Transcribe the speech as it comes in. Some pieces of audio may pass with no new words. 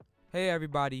Hey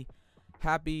everybody,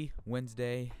 happy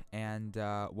Wednesday and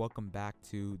welcome back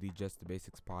to the Just the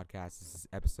Basics podcast. This is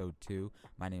episode 2.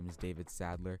 My name is David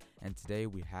Sadler and today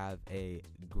we have a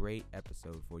great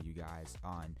episode for you guys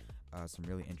on some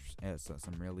really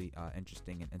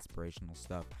interesting and inspirational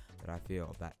stuff that I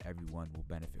feel that everyone will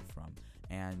benefit from.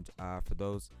 And for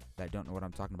those that don't know what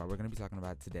I'm talking about, we're going to be talking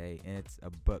about it today, and it's a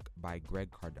book by Grant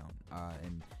Cardone.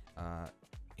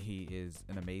 He is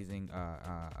an amazing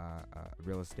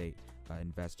real estate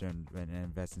investor and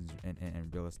invests in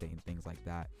real estate and things like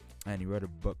that. And he wrote a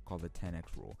book called The 10X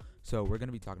Rule. So we're going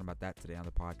to be talking about that today on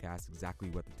the podcast, exactly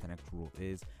what the 10X Rule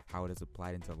is, how it is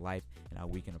applied into life, and how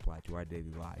we can apply it to our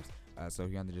daily lives. So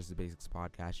here on the Just the Basics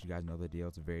podcast, you guys know the deal.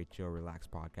 It's a very chill, relaxed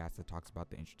podcast that talks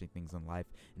about the interesting things in life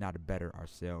and how to better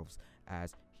ourselves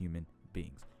as human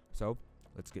beings. So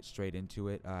let's get straight into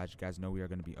it. As you guys know, we are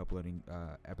going to be uploading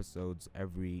episodes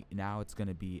it's going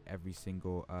to be every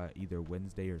single either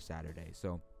Wednesday or Saturday.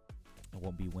 So it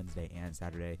won't be Wednesday and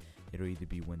Saturday. It'll either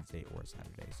be Wednesday or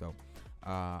Saturday. So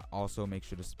also make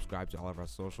sure to subscribe to all of our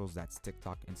socials. That's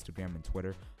TikTok, Instagram, and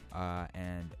Twitter.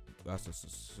 And also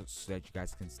so that you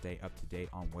guys can stay up to date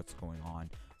on what's going on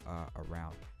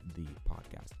around the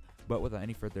podcast. But without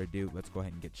any further ado, let's go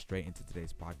ahead and get straight into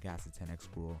today's podcast, the 10X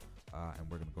Rule, and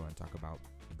we're going to go ahead and talk about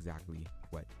exactly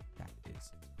what that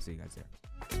is. See you guys there.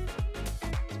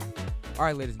 All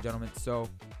right, ladies and gentlemen. So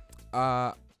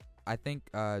I think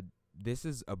this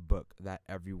is a book that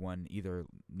everyone either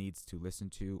needs to listen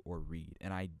to or read.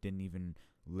 And I didn't even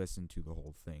listen to the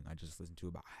whole thing. I just listened to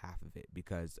about half of it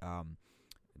because,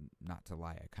 not to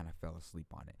lie, I kind of fell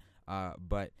asleep on it.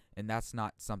 And that's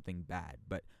not something bad.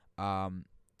 But I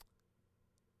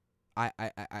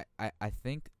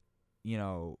think,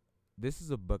 this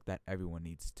is a book that everyone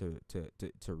needs to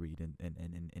read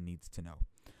and needs to know.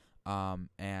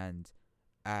 And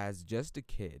as just a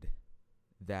kid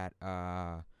that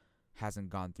hasn't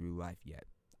gone through life yet,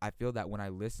 I feel that when I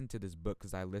listen to this book,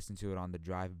 because I listened to it on the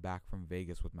drive back from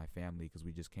Vegas with my family, because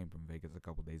we just came from Vegas a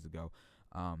couple days ago,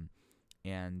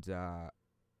 and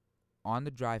on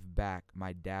the drive back,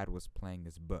 my dad was playing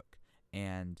this book,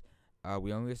 and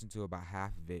we only listened to about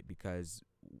half of it because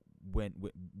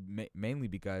mainly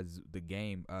because the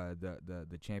game,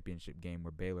 the championship game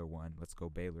where Baylor won. Let's go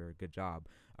Baylor! Good job.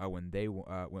 When they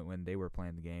were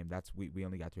playing the game, we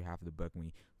only got through half of the book and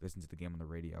we listened to the game on the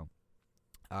radio.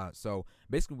 So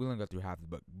basically, we only got through half the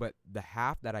book, but the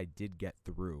half that I did get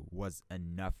through was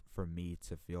enough for me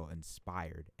to feel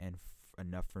inspired and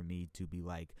enough for me to be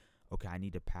like, okay, I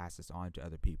need to pass this on to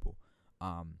other people.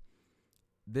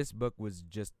 This book was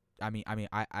just, I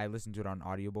listened to it on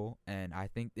Audible, and I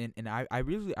think,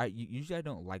 usually I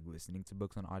don't like listening to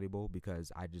books on Audible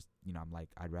because I just, I'm like,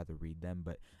 I'd rather read them,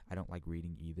 but I don't like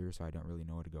reading either, so I don't really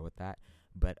know where to go with that.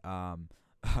 But,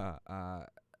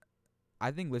 I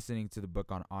think listening to the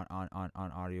book on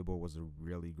Audible was a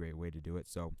really great way to do it.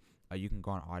 So you can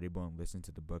go on Audible and listen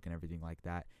to the book and everything like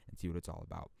that and see what it's all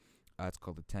about. It's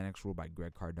called The 10X Rule by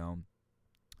Grant Cardone.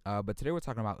 But today we're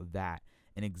talking about that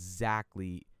and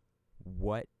exactly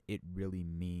what it really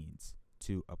means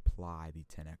to apply the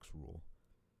 10X Rule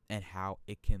and how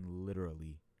it can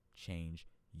literally change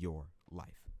your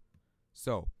life.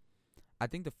 So I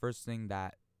think the first thing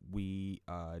that we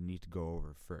need to go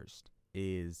over first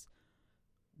is,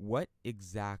 what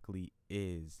exactly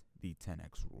is the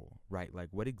 10X Rule, right? Like,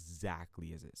 what exactly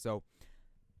is it? So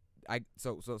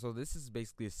this is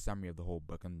basically a summary of the whole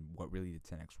book and what really the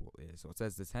 10X Rule is. So it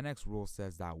says the 10X Rule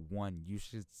says that, 1, you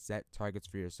should set targets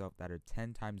for yourself that are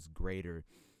 10 times greater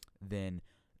than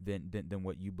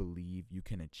what you believe you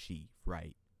can achieve,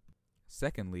 right?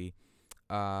 Secondly,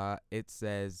 it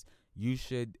says you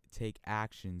should take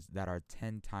actions that are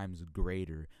 10 times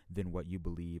greater than what you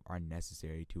believe are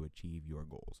necessary to achieve your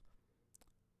goals.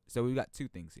 So we've got two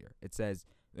things here. It says,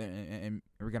 and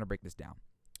we're going to break this down,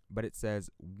 but it says,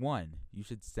 1, you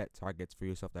should set targets for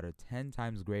yourself that are 10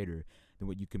 times greater than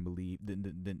what you can believe,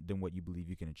 than what you believe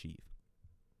you can achieve.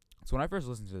 So when I first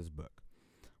listened to this book,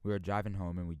 we were driving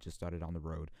home and we just started on the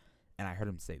road, and I heard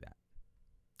him say that.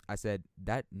 I said,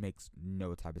 that makes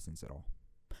no type of sense at all.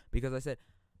 Because I said,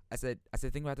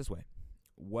 think about it this way.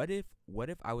 What if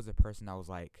I was a person that was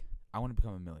like, I want to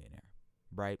become a millionaire,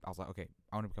 right? I was like, okay,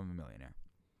 I want to become a millionaire.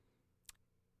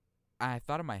 And I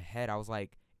thought in my head, I was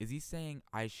like, is he saying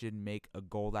I should make a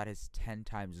goal that is 10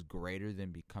 times greater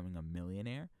than becoming a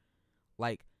millionaire?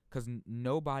 Like, because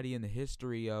nobody in the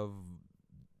history of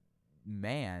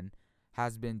man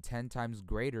has been 10 times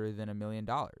greater than $1 million.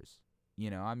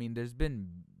 There's been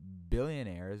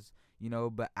billionaires,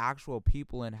 but actual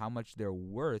people and how much they're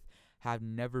worth have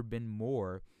never been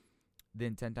more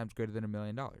than 10 times greater than $1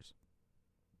 million.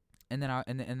 and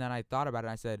then I thought about it,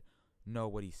 and I said, no,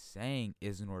 what he's saying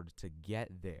is in order to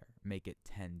get there, make it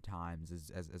 10 times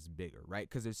as bigger, right?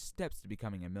 Because there's steps to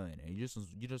becoming a millionaire. You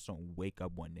just don't wake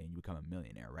up one day and you become a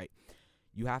millionaire, right?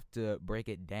 You have to break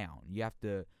it down. You have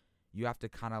to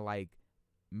kind of like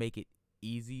make it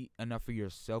easy enough for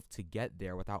yourself to get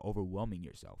there without overwhelming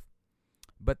yourself.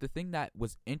 But the thing that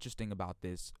was interesting about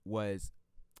this was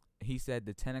he said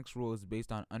the 10x rule is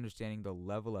based on understanding the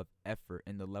level of effort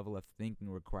and the level of thinking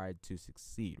required to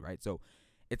succeed, right? So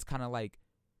it's kind of like,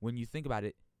 when you think about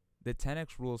it, the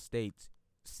 10x rule states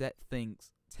set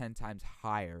things 10 times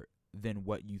higher than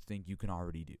what you think you can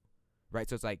already do, right?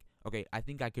 So it's like, okay, I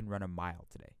think I can run a mile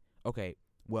today. Okay,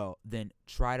 well, then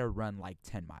try to run like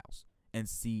 10 miles and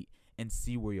see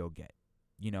where you'll get,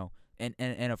 you know?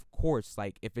 And of course,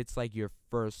 like, if it's like your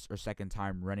first or second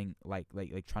time running, like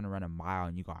trying to run a mile,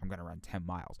 and you go, I'm going to run 10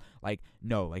 miles. Like,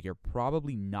 no, like, you're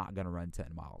probably not going to run 10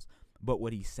 miles. But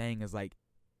what he's saying is, like,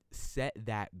 set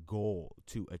that goal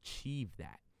to achieve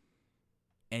that,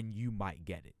 and you might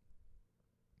get it.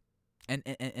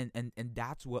 And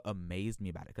that's what amazed me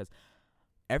about it, because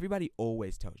everybody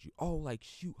always tells you, oh, like,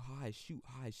 shoot high, shoot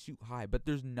high, shoot high, but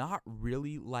there's not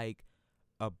really like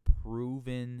a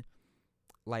proven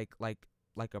like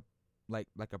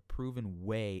a proven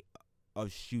way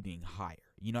of shooting higher.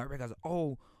 You know, everybody goes,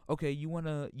 oh, okay, you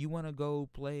wanna go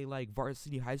play like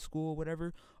varsity high school or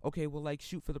whatever? Okay, well, like,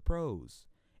 shoot for the pros.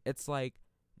 It's like,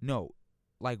 no,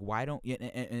 like, why don't you?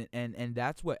 And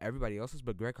that's what everybody else is.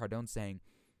 But Greg Cardone's saying,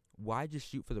 why just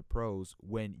shoot for the pros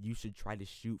when you should try to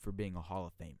shoot for being a Hall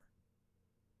of Famer?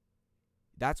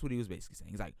 That's what he was basically saying.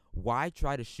 He's like, why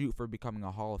try to shoot for becoming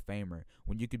a Hall of Famer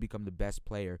when you could become the best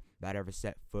player that ever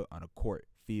set foot on a court,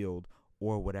 field,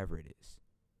 or whatever it is?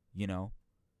 You know?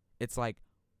 It's like,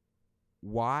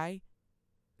 why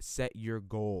set your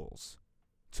goals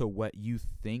to what you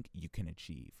think you can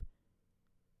achieve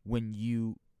when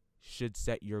you should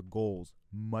set your goals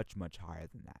much, much higher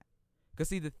than that? Because,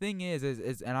 see, the thing is,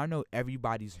 and I know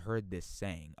everybody's heard this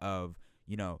saying of,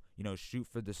 you know, shoot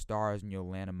for the stars and you'll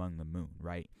land among the moon,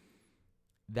 right?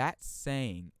 That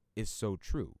saying is so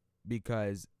true,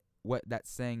 because what that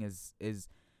saying is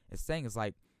saying is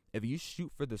like, if you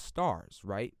shoot for the stars,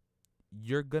 right,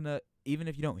 you're gonna, even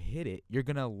if you don't hit it, you're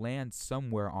gonna land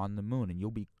somewhere on the moon, and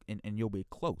you'll be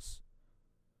close.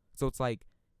 So it's like,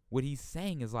 what he's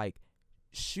saying is like,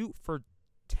 shoot for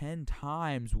 10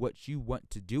 times what you want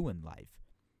to do in life,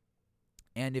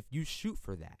 and if you shoot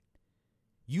for that,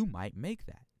 you might make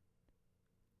that.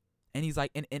 And he's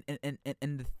like, and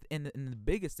the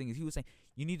biggest thing is, he was saying,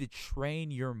 you need to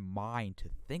train your mind to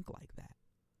think like that.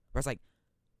 Where it's like,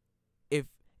 if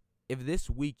this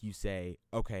week you say,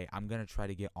 okay, I'm gonna try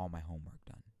to get all my homework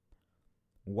done,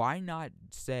 why not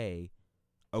say,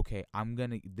 okay,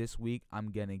 this week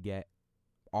I'm gonna get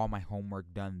all my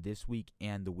homework done this week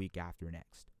and the week after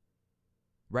next,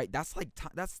 right? That's like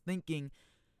that's thinking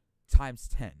times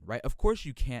 10, right? Of course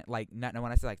you can't, like, not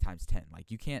when I say like times 10, like,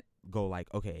 you can't go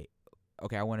like, okay,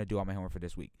 I want to do all my homework for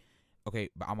this week. Okay,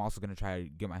 but I'm also going to try to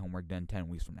get my homework done 10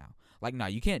 weeks from now. Like, no,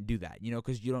 you can't do that, you know,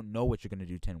 because you don't know what you're going to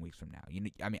do 10 weeks from now. You know,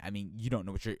 I mean, you don't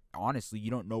know honestly, you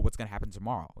don't know what's going to happen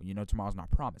tomorrow. You know, tomorrow's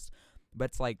not promised.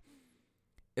 But it's like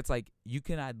you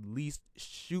can at least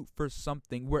shoot for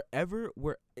something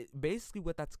basically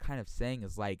what that's kind of saying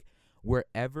is like,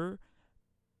 wherever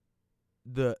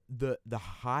the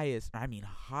highest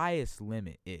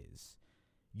limit is,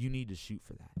 you need to shoot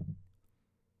for that.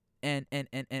 And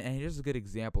here's a good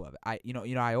example of it.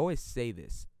 I always say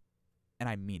this, and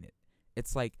I mean it.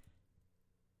 It's like,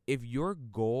 if your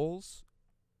goals,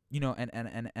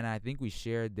 and I think we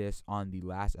shared this on the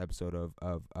last episode of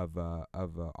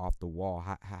Off the Wall,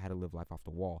 how to live life off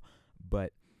the wall.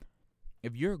 But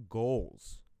if your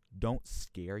goals don't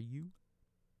scare you,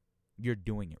 you're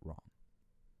doing it wrong.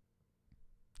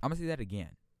 I'm going to say that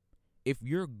again. If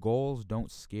your goals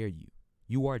don't scare you,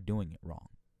 you are doing it wrong.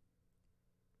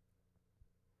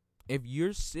 If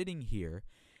you're sitting here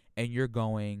and you're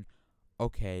going,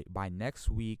 okay, by next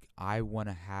week I would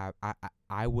have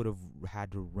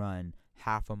had to run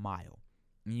half a mile.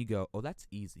 And you go, oh, that's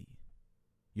easy.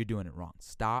 You're doing it wrong.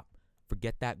 Stop.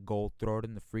 Forget that goal. Throw it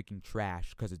in the freaking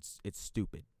trash, because it's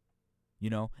stupid.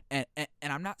 You know? And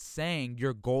I'm not saying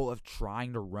your goal of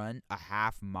trying to run a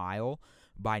half mile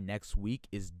by next week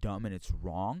is dumb and it's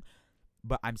wrong.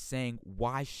 But I'm saying,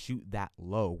 why shoot that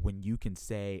low when you can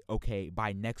say, okay,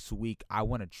 by next week, I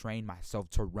want to train myself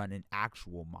to run an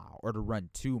actual mile, or to run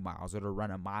 2 miles, or to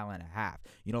run 1.5 miles.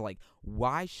 You know, like,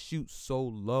 why shoot so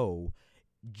low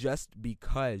just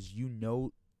because you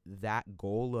know that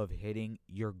goal of hitting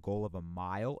your goal of 1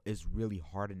 mile is really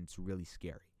hard and it's really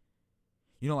scary?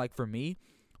 You know, like, for me,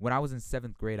 when I was in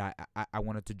 7th grade, I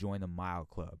wanted to join the Mile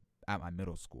Club at my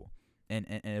middle school, and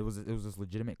it was this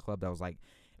legitimate club that was like,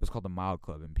 it was called the Mile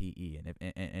Club in PE, and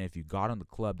if you got on the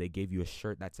club, they gave you a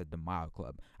shirt that said the Mile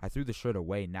Club. I threw the shirt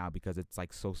away now because it's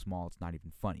like so small, it's not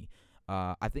even funny.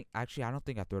 I don't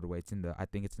think I threw it away. I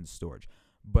think it's in storage.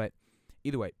 But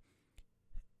either way,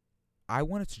 I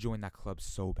wanted to join that club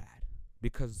so bad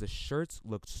because the shirts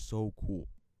looked so cool.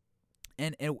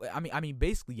 And I mean,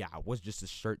 basically, yeah, it was just a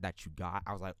shirt that you got.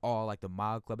 I was like, oh, like the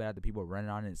Mile Club, it had the people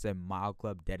running on it. It said Mile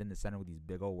Club dead in the center with these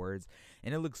big old words.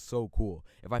 And it looks so cool.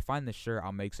 If I find the shirt,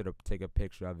 I'll make sure to take a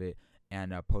picture of it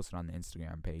and post it on the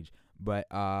Instagram page. But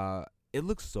it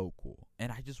looks so cool.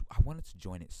 And I wanted to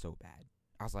join it so bad.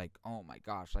 I was like, oh my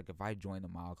gosh, like if I join the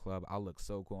Mile Club, I'll look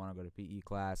so cool when I go to PE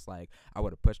class. Like I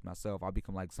would have pushed myself. I'll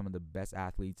become like some of the best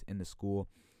athletes in the school.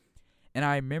 And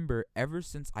I remember ever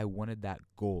since I wanted that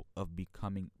goal of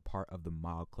becoming part of the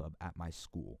Mile Club at my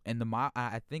school. And the mile,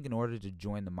 I think in order to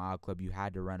join the Mile Club, you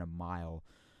had to run a mile.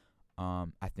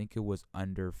 I think it was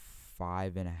under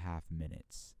 5.5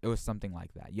 minutes. It was something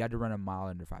like that. You had to run a mile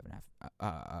under 5.5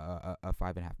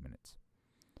 minutes.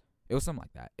 It was something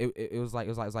like that. It was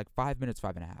like 5 minutes,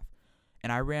 5.5.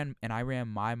 And I ran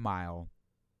my mile.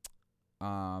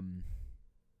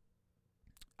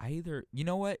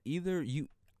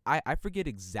 I forget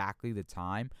exactly the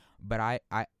time, but I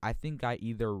think I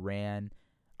either ran.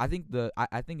 I think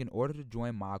in order to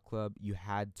join Mile Club, you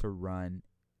had to run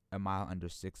a mile under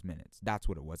 6 minutes. That's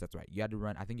what it was. That's right. You had to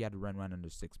run. I think you had to run under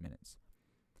 6 minutes.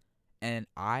 And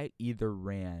I either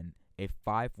ran a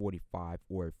 5:45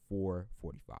 or a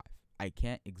 4:45. I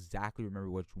can't exactly remember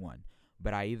which one,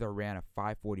 but I either ran a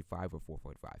 5:45 or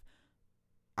 4:45.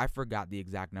 I forgot the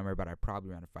exact number, but I probably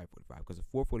ran a 5:45 because a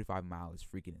 4:45 mile is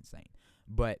freaking insane.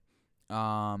 But,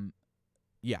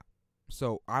 yeah.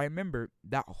 So I remember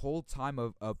that whole time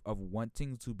of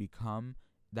wanting to become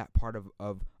that part of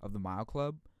the Mile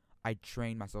Club. I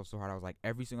trained myself so hard. I was like,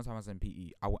 every single time I was in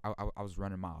PE, I was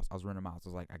running miles. I was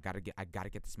like, I gotta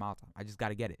get this mile time. I just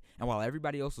gotta get it. And while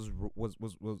everybody else was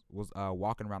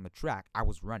walking around the track, I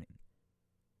was running.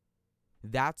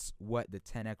 That's what the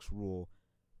 10x rule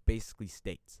basically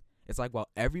states. It's like, while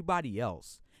everybody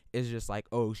else is just like,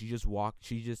 oh, she's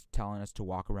just telling us to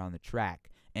walk around the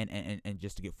track and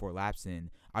just to get 4 laps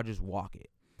in, I'll just walk it.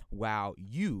 While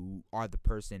you are the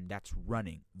person that's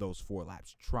running those 4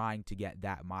 laps, trying to get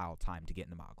that mile time to get in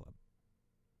the Mile Club.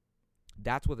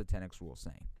 That's what the 10x rule is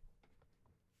saying.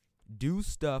 Do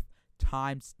stuff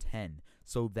times 10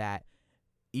 so that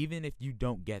even if you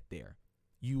don't get there,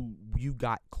 you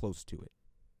got close to it.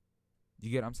 You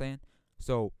get what I'm saying?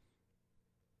 So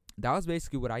that was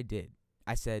basically what I did.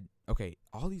 I said, okay,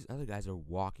 all these other guys are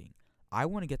walking. I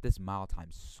want to get this mile time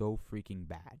so freaking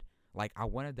bad. Like, I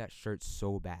wanted that shirt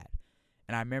so bad.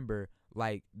 And I remember,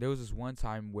 like, there was this one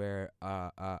time where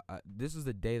this was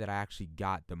the day that I actually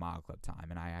got the Mile Club time,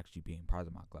 and I actually being part of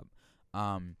the Mile Club.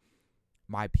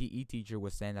 My PE teacher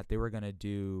was saying that they were gonna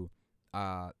do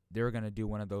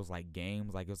one of those like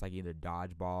games, like it was like either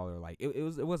dodgeball or like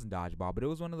it wasn't dodgeball, but it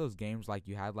was one of those games like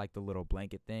you had like the little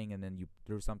blanket thing, and then you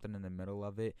threw something in the middle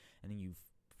of it, and then you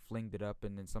flinged it up,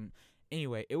 and then some.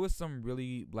 Anyway, it was some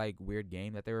really like weird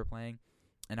game that they were playing.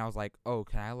 And I was like, oh,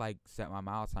 can I, like, set my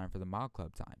mile time for the Mile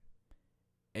Club time?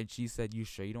 And she said, you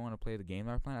sure you don't want to play the game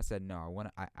that we're playing? I said, no,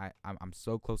 I'm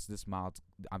so close to this Mile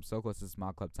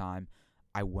Club time.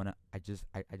 I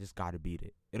just got to beat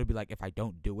it. It'll be like, if I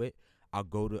don't do it, I'll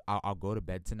go to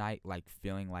bed tonight, like,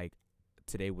 feeling like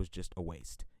today was just a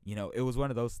waste. You know, it was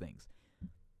one of those things.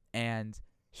 And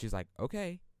she's like,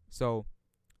 okay. So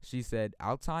she said,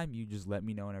 I'll time you, just let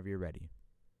me know whenever you're ready.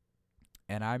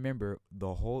 And I remember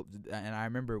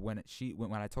when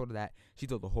I told her that, she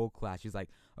told the whole class. She's like,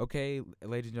 okay,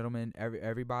 ladies and gentlemen,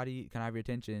 everybody, can I have your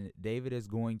attention? David is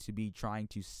going to be trying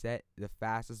to set the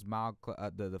fastest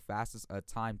the fastest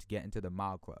time to get into the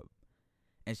Mile Club.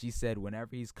 And she said,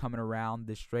 whenever he's coming around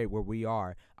this straight where we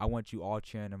are, I want you all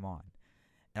cheering him on.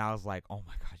 And I was like, oh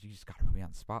my gosh, you just got to put me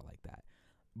on the spot like that.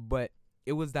 But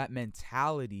it was that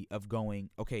mentality of going,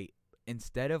 okay,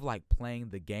 instead of like playing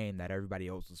the game that everybody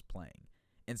else was playing,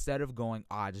 instead of going,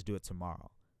 I just do it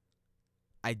tomorrow,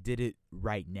 I did it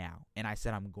right now. And I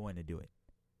said, I'm going to do it.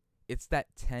 It's that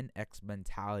 10x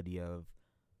mentality of,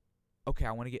 okay,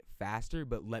 I want to get faster,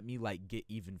 but let me like get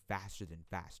even faster than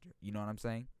faster. You know what I'm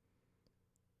saying?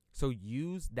 So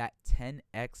use that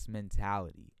 10x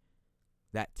mentality,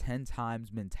 that 10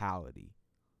 times mentality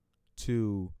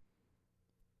to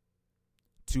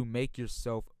make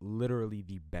yourself literally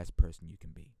the best person you can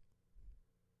be.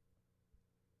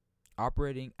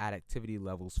 Operating at activity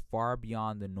levels far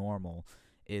beyond the normal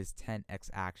is 10x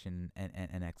action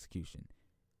and execution.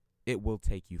 it will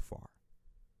take you far.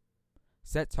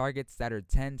 Set targets that are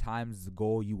 10 times the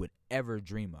goal you would ever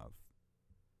dream of.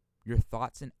 Your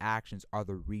thoughts and actions are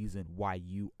the reason why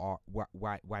you are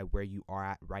why where you are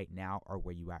at right now are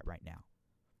where you at right now.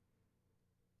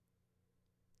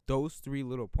 Those 3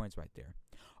 little points right there.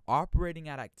 Operating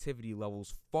at activity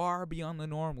levels far beyond the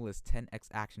normal is 10x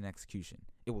action execution.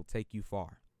 It will take you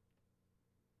far.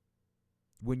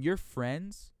 When your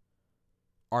friends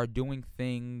are doing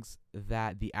things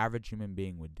that the average human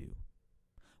being would do,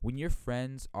 when your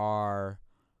friends are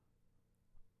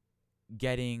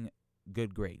getting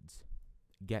good grades,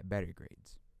 get better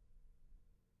grades.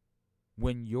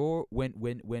 When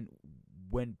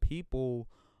people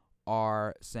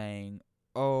are saying,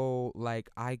 "Oh, like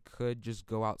I could just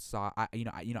go outside.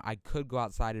 I could go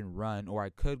outside and run, or I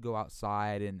could go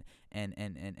outside and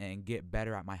get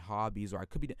better at my hobbies, or I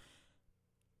could be."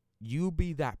 You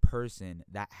be that person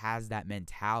that has that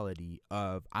mentality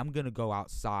of, I'm gonna go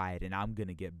outside and I'm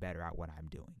gonna get better at what I'm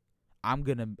doing. I'm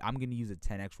gonna use a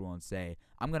 10x rule and say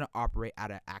I'm gonna operate at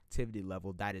an activity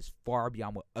level that is far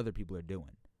beyond what other people are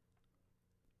doing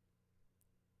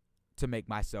to make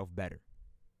myself better.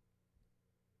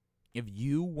 If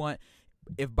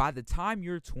by the time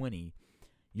you're 20,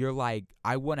 you're like,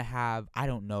 I want to have, I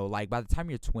don't know, like by the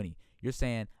time you're 20, you're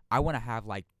saying, I want to have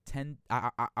like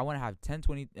I want to have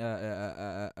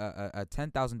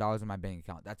 $10,000 in my bank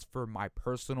account. That's for my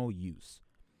personal use.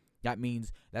 That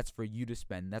means that's for you to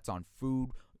spend. That's on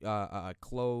food,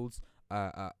 clothes.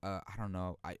 I don't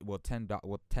know.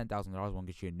 $10,000 won't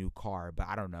get you a new car, but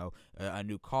I don't know, a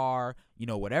new car.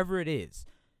 Whatever it is.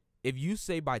 If you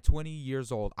say by 20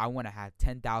 years old, I want to have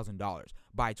 $10,000.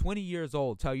 By 20 years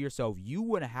old, tell yourself you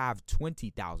want to have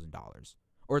 $20,000.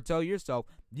 Or tell yourself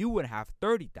you would have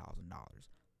 $30,000.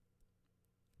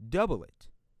 Double it,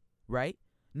 right?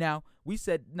 Now, we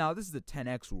said, this is the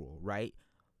 10x rule, right?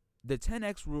 The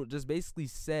 10x rule just basically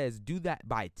says do that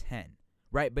by 10,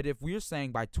 right? But if we're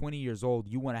saying by 20 years old,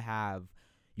 you want to have,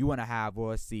 well,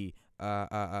 let's see,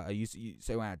 you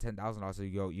say you want to have $10,000, so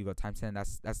you go times 10,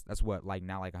 that's what, like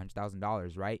now like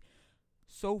 $100,000, right?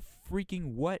 So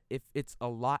freaking what if it's a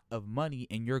lot of money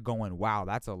and you're going, wow,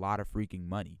 that's a lot of freaking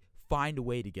money. Find a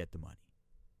way to get the money,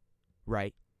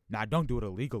 right? Now, don't do it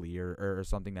illegally or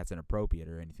something that's inappropriate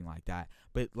or anything like that,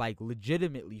 but like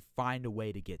legitimately find a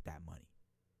way to get that money,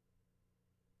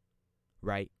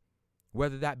 right?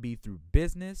 Whether that be through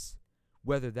business,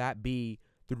 whether that be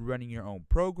through running your own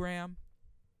program,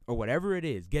 or whatever it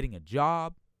is, getting a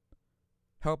job,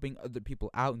 helping other people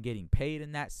out and getting paid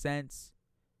in that sense,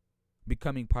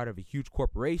 becoming part of a huge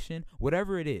corporation,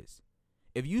 whatever it is.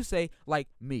 If you say, like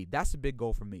me, that's a big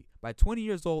goal for me. By 20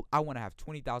 years old, I want to have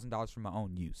 $20,000 for my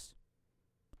own use.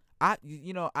 I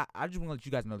just want to let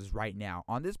you guys know this right now.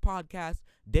 On this podcast,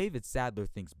 David Sadler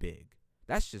thinks big.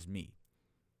 That's just me.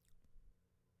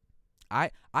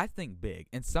 I think big.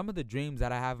 And some of the dreams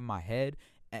that I have in my head,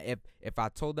 if I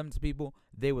told them to people,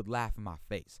 they would laugh in my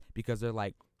face. Because they're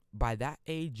like, by that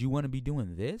age, you want to be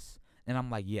doing this? And I'm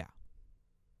like, yeah.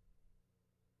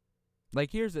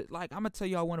 Like, I'm going to tell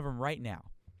y'all one of them right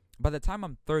now. By the time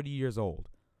I'm 30 years old,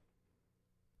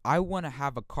 I want to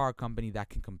have a car company that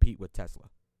can compete with Tesla.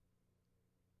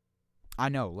 I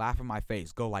know, laugh in my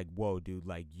face. Go like, whoa, dude,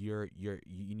 like, you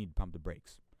need to pump the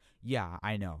brakes. Yeah,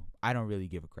 I know. I don't really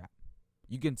give a crap.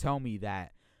 You can tell me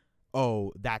that,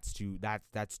 oh, that's too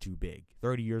big.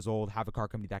 30 years old, have a car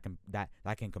company that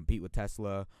can compete with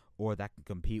Tesla, or that can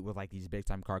compete with like these big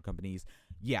time car companies.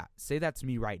 Yeah, say that to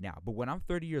me right now. But when I'm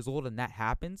 30 years old and that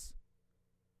happens,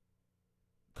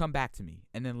 come back to me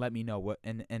and then let me know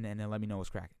and then let me know what's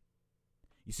cracking.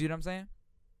 You see what I'm saying?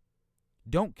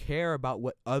 Don't care about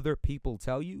what other people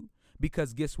tell you,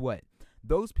 because guess what?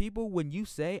 Those people, when you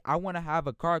say, I want to have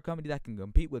a car company that can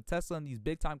compete with Tesla and these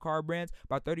big time car brands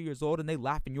by 30 years old, and they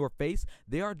laugh in your face,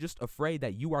 they are just afraid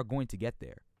that you are going to get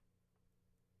there.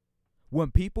 When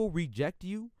people reject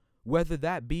you, whether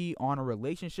that be on a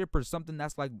relationship or something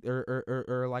that's like,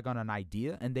 or like on an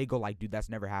idea, and they go like, dude, that's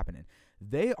never happening.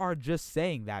 They are just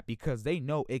saying that because they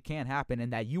know it can happen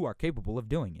and that you are capable of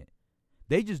doing it.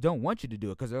 They just don't want you to do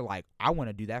it because they're like, I want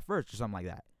to do that first or something like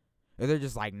that. Or they're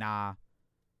just like, nah,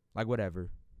 like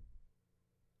whatever.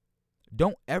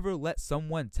 Don't ever let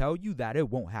someone tell you that it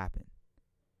won't happen.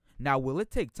 Now, will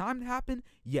it take time to happen?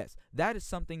 Yes, that is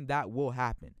something that will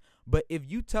happen. But if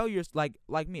you tell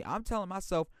like me, I'm telling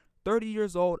myself, 30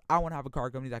 years old, I want to have a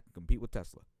car company that can compete with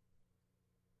Tesla.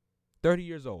 30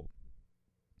 years old.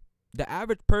 The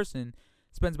average person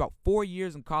spends about 4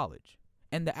 years in college.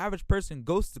 And the average person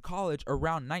goes to college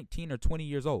around 19 or 20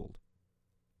 years old.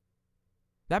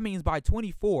 That means by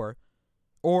 24,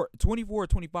 or 24 or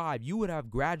 25, you would have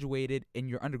graduated in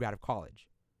your undergrad of college.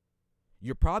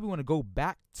 You probably want to go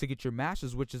back to get your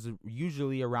master's, which is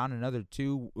usually around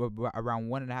around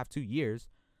 1.5, 2 years.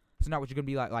 So now what you're going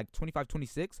to be like 25,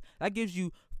 26. That gives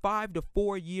you 5 to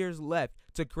 4 years left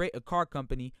to create a car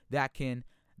company that can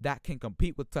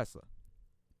compete with Tesla.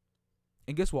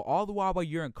 And guess what? All the while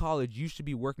you're in college, you should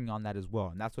be working on that as well.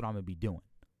 And that's what I'm going to be doing.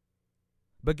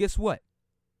 But guess what?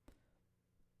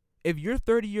 If you're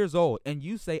 30 years old and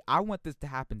you say, I want this to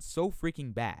happen so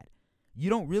freaking bad, you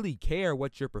don't really care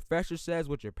what your professor says,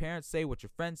 what your parents say, what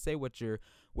your friends say, what your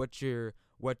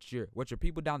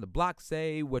people down the block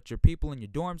say, what your people in your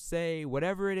dorm say,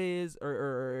 whatever it is,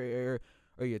 or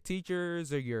your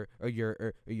teachers, or your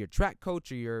track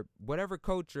coach, or your whatever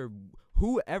coach, or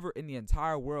whoever in the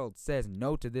entire world says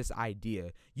no to this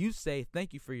idea. You say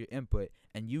thank you for your input,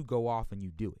 and you go off and you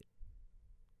do it.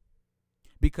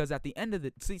 Because at the end of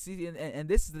the and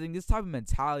this is the thing, this type of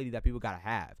mentality that people gotta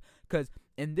have. Because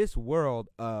in this world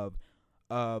of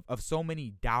so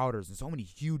many doubters and so many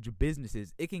huge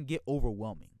businesses, it can get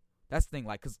overwhelming. That's the thing,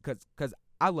 like, cause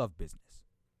I love business.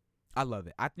 I love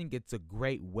it. I think it's a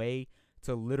great way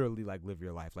to literally like live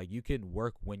your life. Like, you can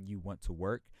work when you want to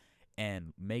work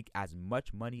and make as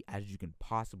much money as you can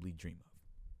possibly dream of.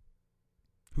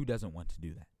 Who doesn't want to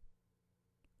do that?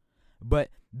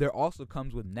 But there also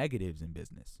comes with negatives in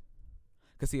business.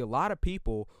 Because, see, a lot of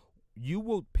people, you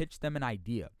will pitch them an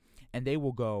idea, and they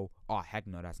will go, oh, heck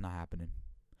no, that's not happening.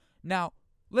 Now,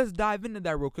 let's dive into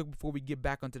that real quick before we get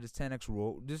back onto this 10X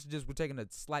rule. We're taking a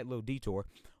slight little detour.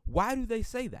 Why do they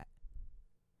say that?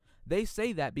 They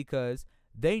say that because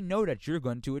they know that you're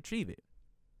going to achieve it.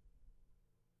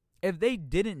 If they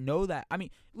didn't know that, I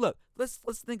mean, look, let's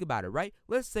think about it, right?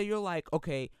 Let's say you're like,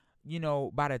 okay, you know,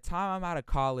 by the time I'm out of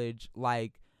college,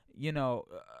 like, you know,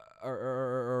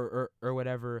 or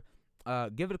whatever,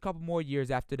 give it a couple more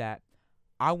years after that,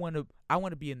 I want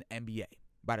to be in the NBA.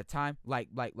 By the time, by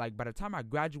the time I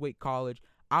graduate college,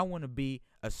 I want to be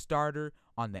a starter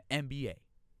on the NBA.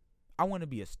 I want to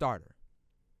be a starter.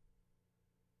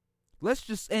 Let's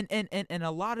just, and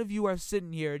a lot of you are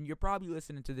sitting here, and you're probably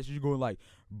listening to this, and you're going like,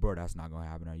 bro, that's not going to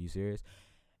happen. Are you serious?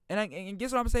 And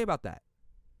guess what I'm going to say about that?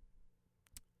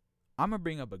 I'm going to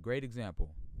bring up a great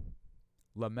example.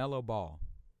 LaMelo Ball.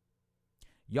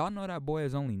 Y'all know that boy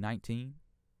is only 19.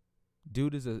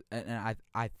 Dude is I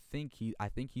think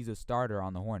he's a starter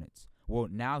on the Hornets. Well,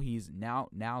 now he's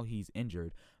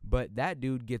injured, but that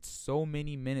dude gets so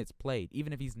many minutes played,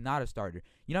 even if he's not a starter.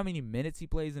 You know how many minutes he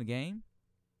plays in a game?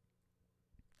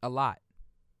 A lot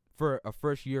for a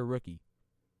first-year rookie.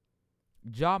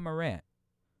 Ja Morant.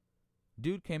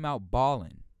 Dude came out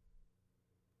balling.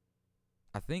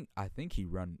 I think he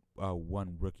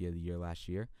won Rookie of the Year last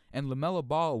year. And LaMelo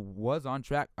Ball was on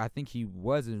track. I think he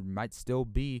was and might still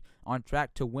be on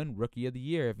track to win Rookie of the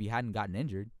Year if he hadn't gotten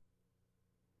injured.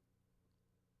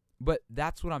 But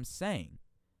that's what I'm saying.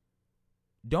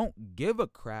 Don't give a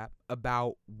crap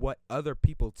about what other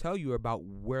people tell you about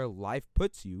where life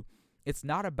puts you. It's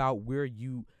not about where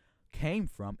you came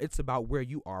from. It's about where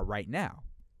you are right now.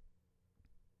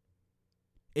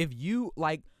 If you,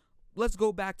 like, let's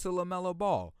go back to LaMelo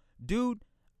Ball. Dude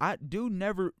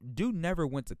never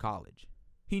went to college.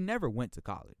 He never went to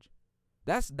college.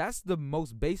 That's the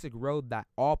most basic road that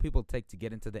all people take to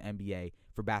get into the NBA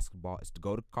for basketball, is to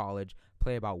go to college,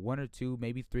 play about 1 or 2,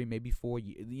 maybe 3, maybe 4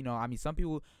 years. You know, I mean, some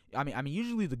people, I mean,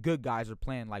 usually the good guys are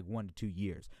playing like 1 to 2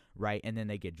 years, right? And then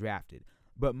they get drafted.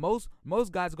 But most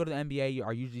guys go to the NBA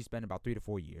are usually spending about 3 to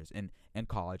 4 years in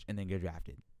college and then get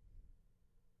drafted.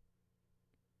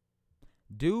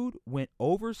 Dude went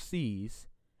overseas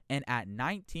and at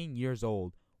 19 years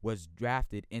old was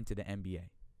drafted into the NBA.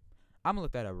 I'm going to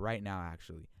look that up right now,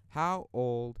 actually. How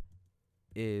old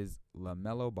is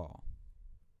LaMelo Ball?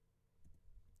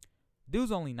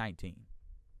 Dude's only 19.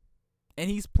 And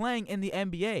he's playing in the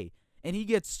NBA. And he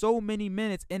gets so many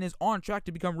minutes and is on track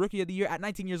to become Rookie of the Year at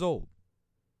 19 years old.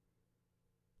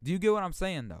 Do you get what I'm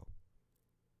saying, though?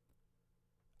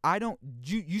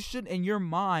 You should, in your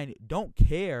mind, don't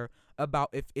care about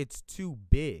if it's too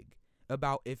big,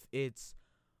 about if it's,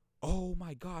 oh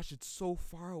my gosh, it's so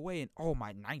far away, and oh,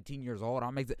 my 19 years old,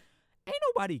 I'll make it. Ain't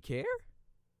nobody care.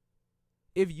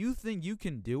 If you think you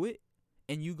can do it,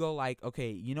 and you go like, okay,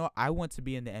 you know, I want to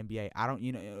be in the NBA, I don't,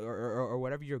 you know, or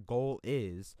whatever your goal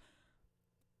is,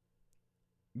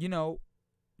 you know,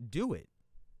 do it.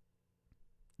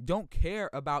 Don't care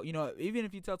about, you know, even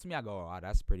if you tell to me, I go, oh,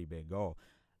 that's a pretty big goal.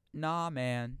 Nah,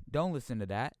 man, don't listen to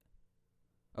that.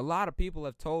 A lot of people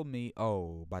have told me,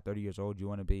 oh, by 30 years old, you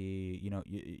want to be, you know,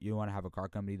 you want to have a car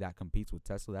company that competes with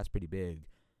Tesla. That's pretty big.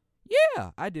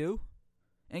 Yeah, I do.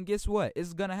 And guess what?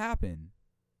 It's going to happen.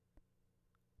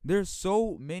 There's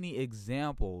so many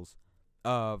examples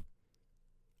of,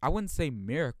 I wouldn't say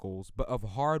miracles, but of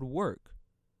hard work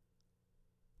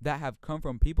that have come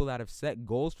from people that have set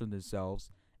goals for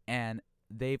themselves and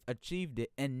they've achieved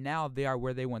it, and now they are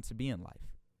where they want to be in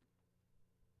life.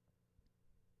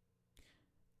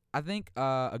 I think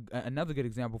another good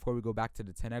example before we go back to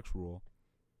the 10x rule,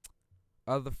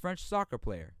 the French soccer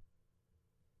player,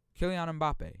 Kylian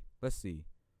Mbappe. Let's see.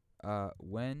 How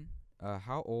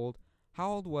old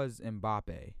was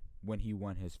Mbappe when he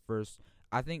won his first?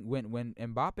 I think when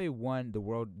Mbappe won the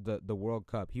World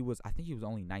Cup, I think he was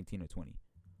only 19 or 20.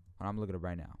 I'm looking it up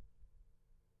right now.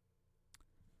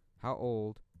 How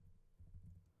old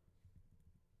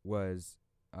was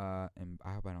and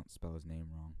I hope I don't spell his name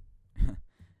wrong.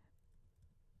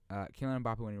 Kylian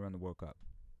Mbappe when he won the World Cup.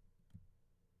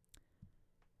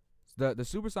 The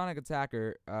supersonic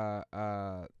attacker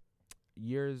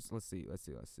years. Let's see.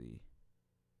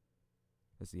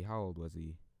 How old was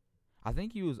he? I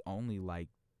think he was only like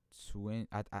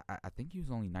I think he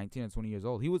was only 19 or 20 years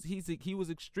old. He was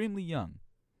extremely young.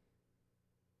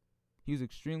 He was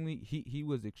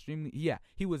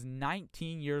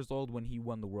 19 years old when he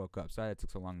won the World Cup. Sorry that took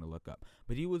so long to look up.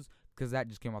 But he was, because that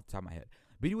just came off the top of my head.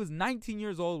 But he was 19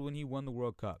 years old when he won the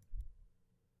World Cup.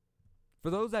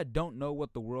 For those that don't know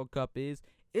what the World Cup is,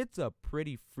 it's a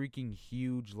pretty freaking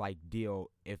huge deal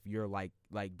if you're like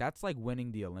that's like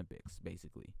winning the Olympics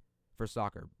basically for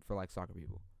soccer, for soccer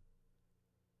people.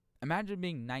 Imagine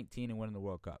being 19 and winning the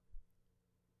World Cup.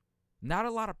 Not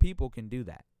a lot of people can do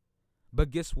that. But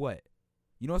guess what?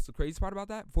 You know what's the crazy part about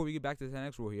that? Before we get back to the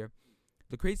 10x rule here,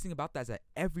 the crazy thing about that is that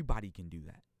everybody can do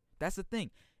that. That's the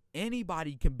thing.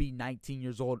 Anybody can be 19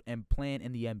 years old and playing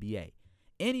in the NBA.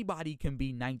 Anybody can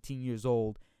be 19 years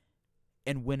old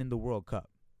and winning the World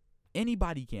Cup.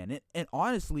 Anybody can. And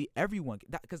honestly, everyone can.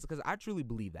 Because I truly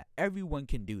believe that. Everyone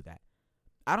can do that.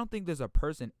 I don't think there's a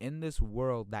person in this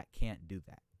world that can't do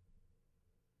that.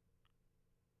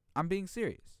 I'm being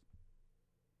serious.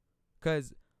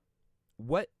 Because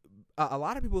what a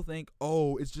lot of people think,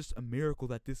 oh, it's just a miracle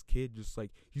that this kid just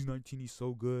he's 19, he's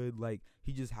so good,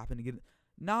 he just happened to get it.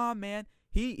 Nah, man,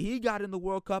 he got in the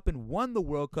World Cup and won the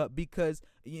World Cup because,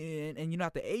 and you know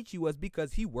what the H was,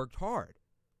 because he worked hard.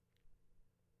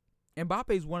 Mbappe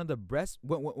is one of the best.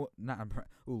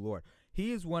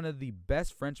 He is one of the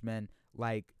best Frenchmen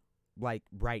right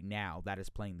now that is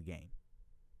playing the game.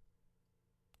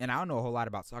 And I don't know a whole lot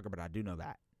about soccer, but I do know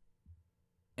that.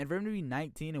 And for him to be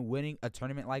 19 and winning a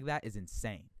tournament like that is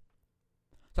insane.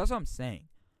 So that's what I'm saying.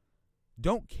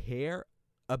 Don't care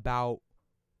about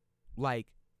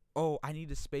oh, I need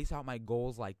to space out my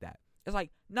goals like that. It's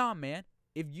nah, man.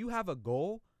 If you have a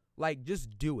goal,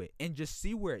 just do it and just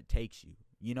see where it takes you.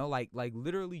 You know,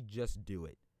 literally just do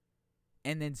it.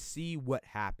 And then see what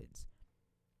happens.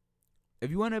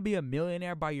 If you want to be a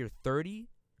millionaire by your 30,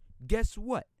 guess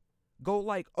what? Go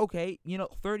okay,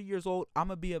 30 years old, I'm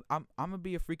gonna be a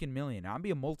freaking millionaire. I'm gonna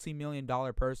be a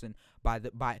multi-million-dollar person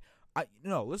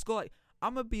let's go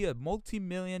I'm gonna be a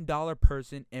multi-million-dollar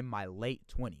person in my late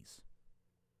 20s.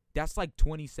 That's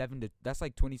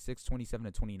 26, 27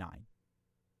 to 29.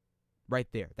 Right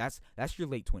there. That's your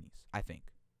late 20s, I think.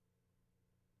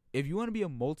 If you want to be a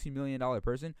multi-million-dollar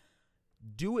person,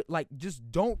 do it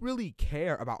just don't really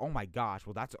care about, oh my gosh,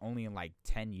 well that's only in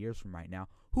 10 years from right now.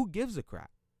 Who gives a crap?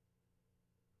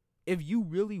 If you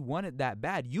really want it that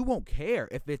bad, you won't care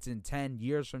if it's in 10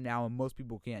 years from now and most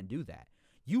people can't do that.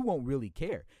 You won't really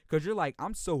care because you're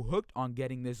I'm so hooked on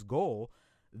getting this goal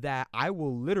that I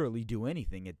will literally do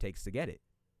anything it takes to get it.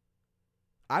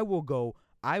 I will go,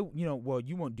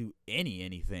 you won't do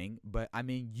anything, but I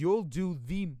mean, you'll do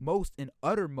the most and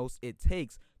uttermost it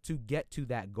takes to get to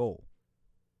that goal.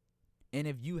 And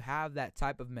if you have that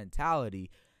type of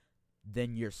mentality,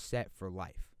 then you're set for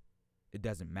life. It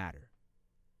doesn't matter.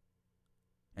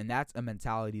 And that's a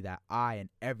mentality that I and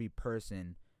every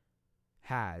person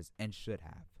has and should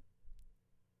have.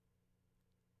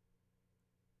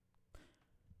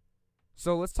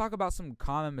 So let's talk about some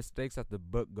common mistakes that the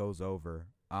book goes over.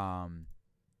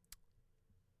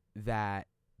 That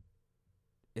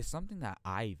is something that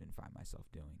I even find myself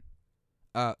doing.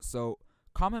 So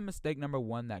common mistake number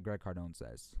 1 that Greg Cardone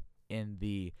says in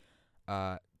the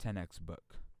 10x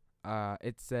book.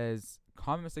 It says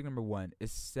common mistake number 1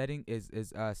 is setting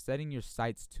your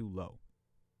sights too low.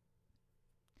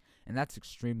 And that's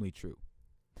extremely true.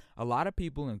 A lot of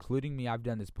people, including me, I've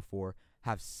done this before,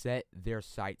 have set their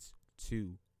sights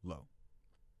too low.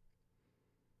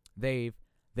 They've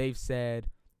said,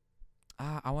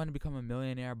 I want to become a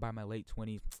millionaire by my late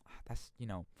 20s. That's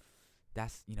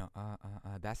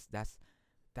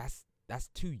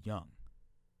too young.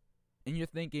 And you're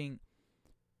thinking,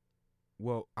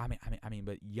 well,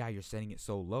 but yeah, you're setting it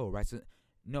so low, right? So,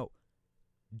 no,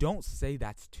 don't say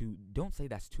that's too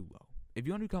low. If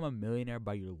you want to become a millionaire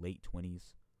by your late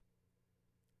 20s,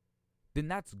 then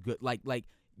that's good. Like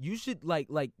you should like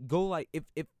go like if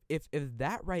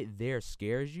that right there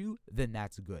scares you, then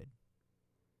that's good.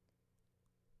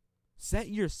 Set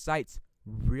your sights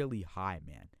really high,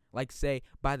 man. Like, say,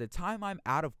 by the time I'm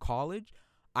out of college,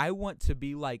 I want to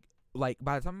be like by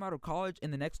the time I'm out of college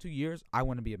in the next 2 years, I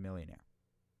want to be a millionaire.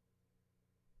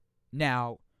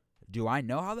 Now, do I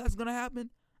know how that's going to happen?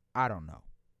 I don't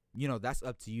know. That's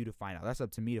up to you to find out. That's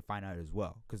up to me to find out as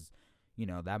well, cuz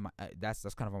that's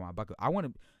kind of on my bucket. I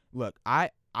want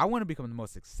to become the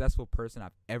most successful person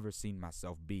I've ever seen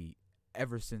myself be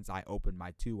ever since I opened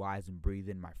my 2 eyes and breathed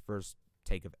in my first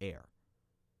take of air.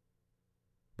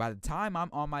 By the time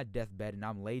I'm on my deathbed and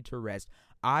I'm laid to rest,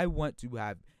 I want to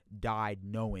have died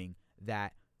knowing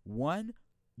that one,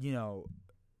 my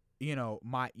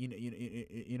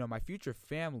future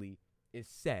family is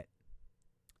set,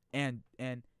 and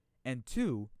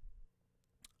two,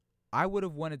 I would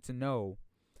have wanted to know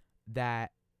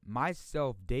that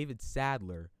myself, David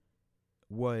Sadler,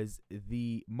 was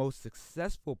the most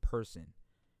successful person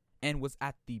and was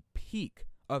at the peak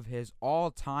of his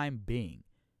all-time being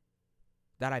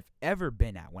that I've ever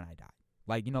been at when I die.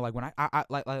 Like, when I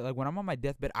when I'm on my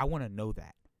deathbed, I want to know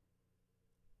that.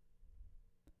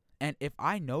 And if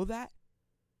I know that,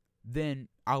 then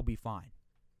I'll be fine.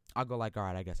 I'll go like, all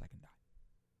right, I guess I can die.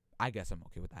 I guess I'm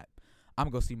okay with that. I'm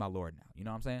going to go see my Lord now. You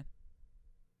know what I'm saying?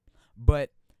 But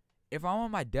if I'm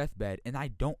on my deathbed and I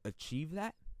don't achieve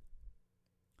that,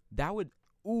 that would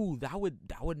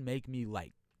make me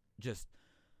like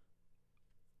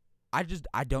I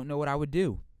don't know what I would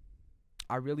do.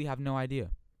 I really have no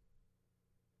idea.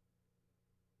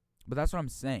 But that's what I'm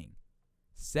saying.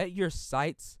 Set your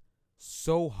sights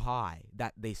so high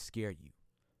that they scare you.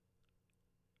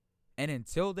 And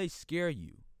until they scare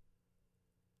you,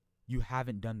 you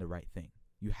haven't done the right thing.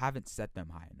 You haven't set them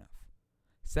high enough.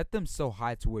 Set them so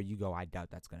high to where you go, I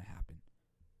doubt that's going to happen.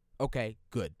 Okay,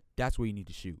 good. That's where you need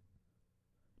to shoot.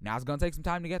 Now, it's going to take some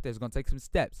time to get there. It's going to take some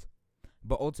steps.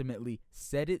 But ultimately,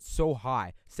 set it so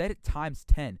high. Set it times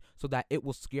 10 so that it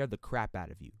will scare the crap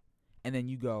out of you. And then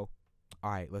you go,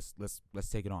 all right, let's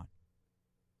take it on.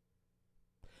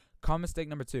 Common mistake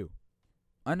number 2.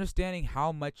 Understanding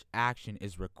how much action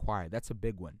is required. That's a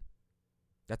big one.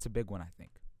 That's a big one, I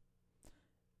think.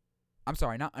 I'm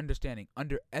sorry, not understanding.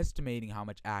 Underestimating how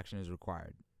much action is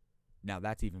required. Now,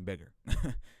 that's even bigger.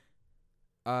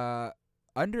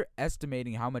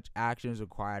 Underestimating how much action is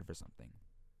required for something.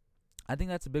 I think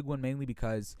that's a big one, mainly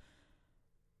because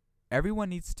everyone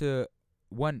needs to,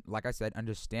 one, like I said,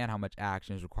 understand how much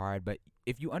action is required. But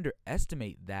if you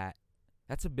underestimate that,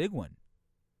 that's a big one.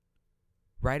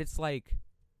 Right? It's kind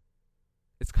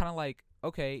of like,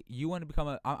 okay, you want to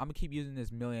become I'm going to keep using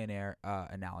this millionaire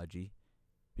analogy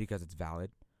because it's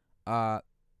valid. But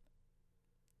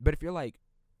if you're like,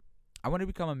 I want to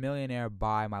become a millionaire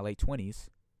by my late 20s,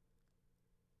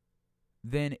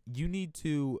 then you need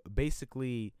to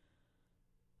basically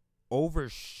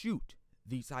overshoot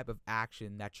the type of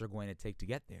action that you're going to take to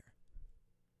get there.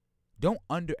 Don't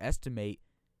underestimate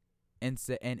and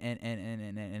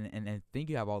think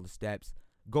you have all the steps.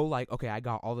 Go like, okay, I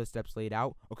got all the steps laid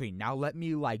out. Okay, now let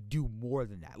me do more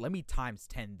than that. Let me times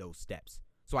 10 those steps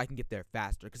so I can get there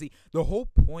faster. Because see, the whole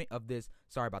point of this,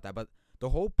 sorry about that, but the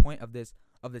whole point of this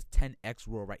 10x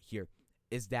rule right here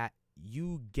is that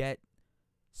you get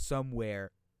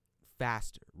somewhere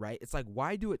faster, right? It's like,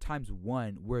 why do it times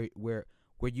 1 where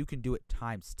you can do it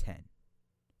times 10?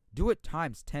 Do it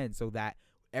times 10 so that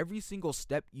every single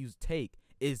step you take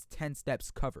is 10 steps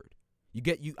covered.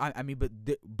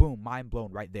 Boom, mind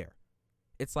blown right there.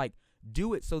 It's like,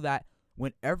 do it so that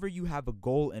whenever you have a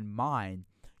goal in mind,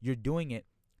 you're doing it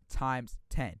times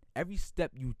 10. Every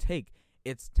step you take,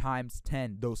 it's times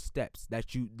 10 those steps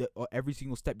every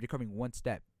single step you're covering one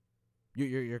step.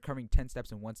 You're covering 10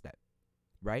 steps in one step,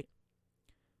 right?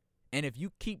 And if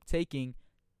you keep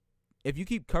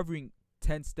covering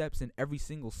 10 steps in every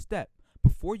single step,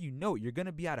 before you know it, you're going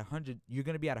to be at 100,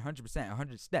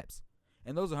 100 steps.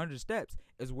 And those 100 steps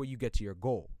is where you get to your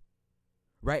goal,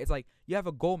 right? It's like you have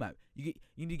a goal map. You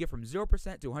need to get from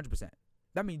 0% to 100%.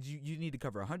 That means you need to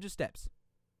cover 100 steps.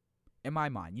 In my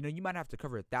mind, you might have to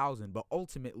cover 1,000, but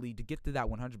ultimately to get to that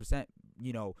 100%,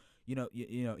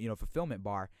 fulfillment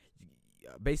bar,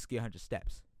 basically 100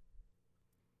 steps.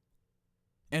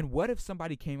 And what if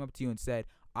somebody came up to you and said,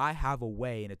 I have a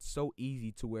way, and it's so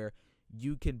easy to where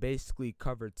you can basically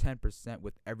cover 10%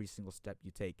 with every single step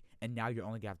you take, and now you're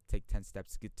only going to have to take 10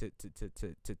 steps to get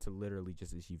to literally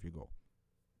just achieve your goal.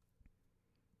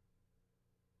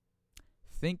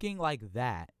 thinking like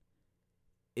that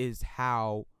is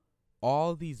how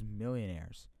all these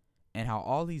millionaires and how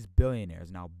all these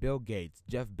billionaires, now Bill Gates,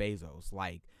 Jeff Bezos,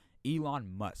 like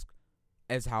Elon Musk,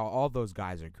 is how all those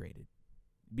guys are created.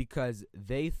 Because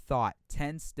they thought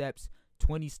 10 steps,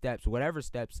 20 steps, whatever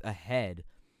steps ahead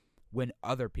when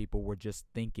other people were just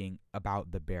thinking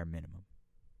about the bare minimum.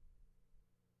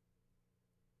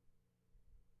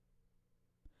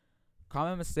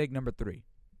 Common mistake number 3.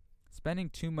 Spending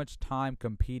too much time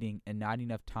competing and not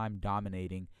enough time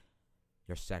dominating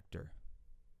your sector.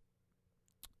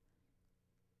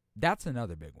 That's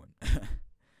another big one.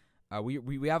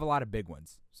 We have a lot of big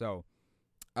ones. So,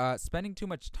 spending too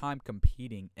much time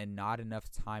competing and not enough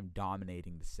time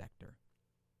dominating the sector.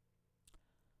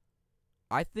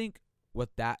 I think what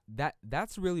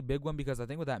that's a really big one, because I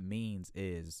think what that means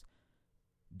is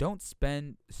don't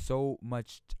spend so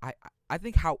much. I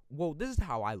think this is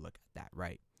how I look at that,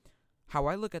 right? How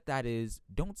I look at that is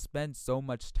don't spend so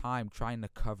much time trying to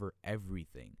cover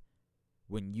everything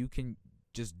when you can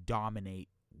just dominate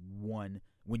one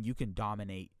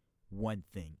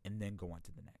thing and then go on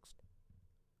to the next.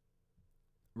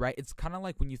 Right? It's kind of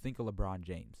like when you think of LeBron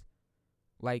James.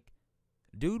 Like,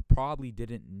 dude probably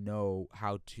didn't know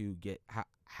how to get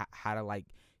how to, like,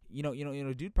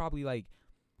 dude probably, like,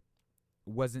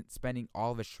 wasn't spending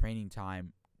all of his training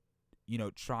time,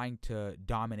 trying to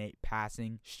dominate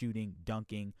passing, shooting,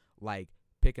 dunking, like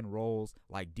pick and rolls,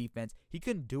 like defense. He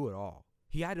couldn't do it all.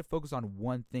 He had to focus on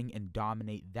one thing and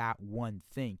dominate that one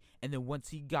thing. And then once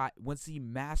he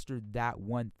mastered that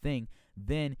one thing,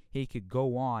 then he could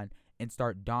go on and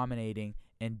start dominating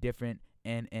in different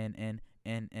and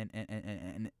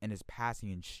his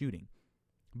passing and shooting.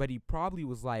 But he probably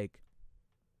was like,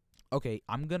 okay,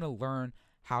 I'm gonna learn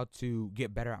how to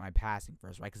get better at my passing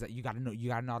first, right? Because you gotta know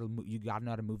how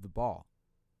to move the ball.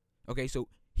 Okay, so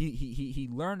he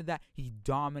learned that. He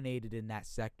dominated in that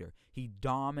sector. He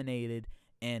dominated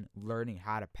in learning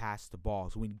how to pass the ball.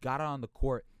 So when he got out on the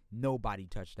court, nobody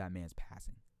touched that man's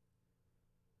passing.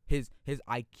 His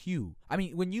IQ. I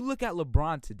mean, when you look at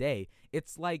LeBron today,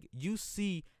 it's like you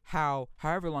see how,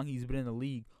 however long he's been in the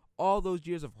league, all those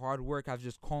years of hard work have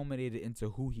just culminated into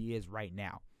who he is right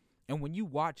now. And when you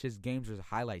watch his games or his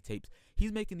highlight tapes,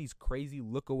 he's making these crazy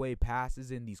look-away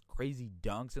passes and these crazy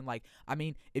dunks. And, like, I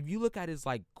mean, if you look at his,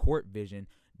 like, court vision,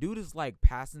 dude is, like,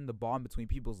 passing the ball in between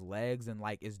people's legs and,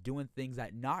 like, is doing things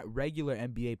that not regular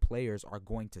NBA players are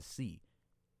going to see.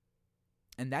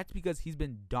 And that's because he's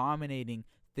been dominating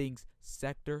things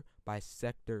sector by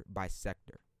sector by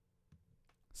sector.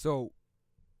 So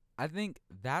I think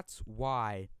that's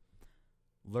why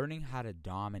learning how to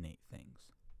dominate things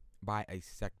by a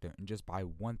sector and just by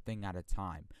one thing at a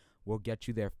time will get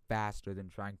you there faster than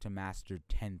trying to master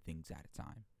 10 things at a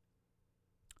time.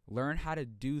 Learn how to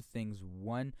do things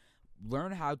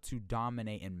learn how to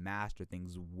dominate and master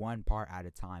things one part at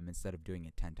a time instead of doing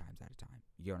it 10 times at a time.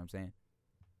 You get what I'm saying?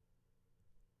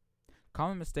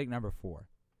 Common mistake number 4.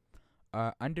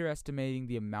 Underestimating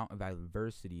the amount of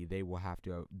adversity they will have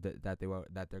to that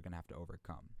they're gonna have to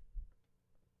overcome.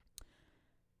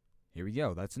 Here we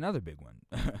go. That's another big one.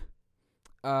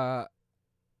 I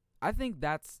think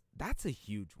that's a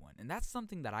huge one, and that's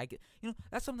something that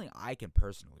that's something I can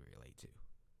personally relate to.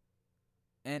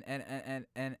 And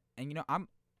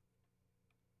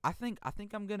I think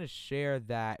I'm gonna share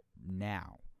that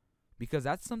now, because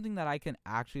that's something that I can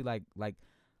actually like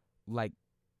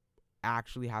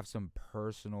actually have some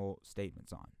personal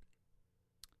statements on.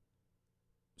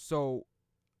 So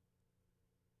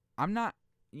I'm not,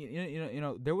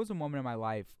 there was a moment in my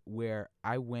life where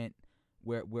I went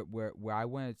where I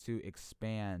wanted to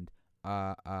expand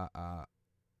on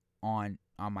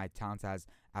my talents as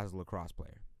a lacrosse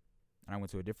player. And I went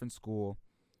to a different school,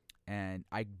 and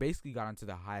I basically got into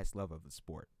the highest level of the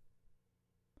sport.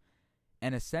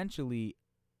 And essentially,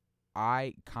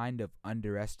 I kind of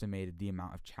underestimated the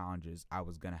amount of challenges I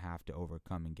was going to have to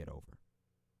overcome and get over.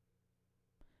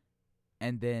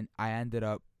 And then I ended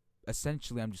up,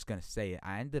 essentially, I'm just going to say it,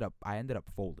 I ended up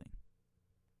folding.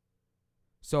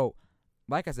 So,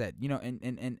 like I said,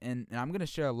 and I'm going to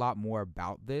share a lot more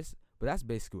about this, but that's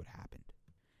basically what happened.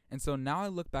 And so now I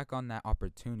look back on that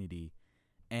opportunity,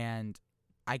 and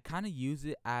I kind of use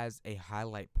it as a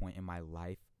highlight point in my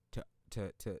life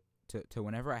to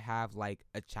whenever I have, like,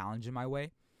 a challenge in my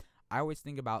way. I always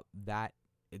think about that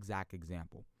exact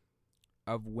example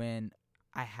of when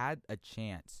I had a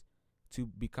chance to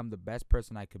become the best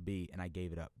person I could be, and I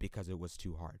gave it up because it was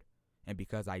too hard, and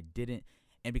because I didn't,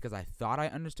 and because I thought I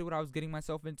understood what I was getting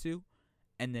myself into,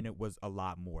 and then it was a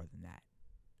lot more than that.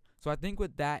 So I think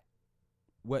with that,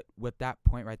 what that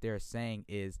point right there is saying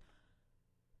is,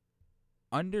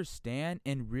 understand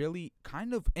and really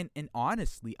kind of, and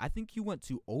honestly, I think you want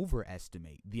to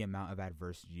overestimate the amount of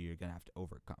adversity you're going to have to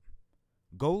overcome.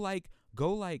 Go like,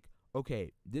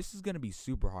 okay, this is going to be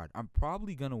super hard. I'm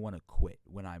probably going to want to quit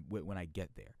when I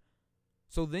get there.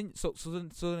 So then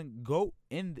go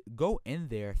in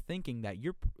there thinking that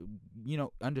you're,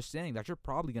 understanding that you're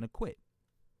probably going to quit.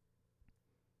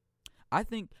 I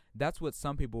think that's what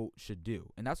some people should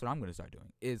do, and that's what I'm going to start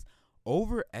doing, is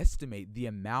overestimate the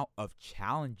amount of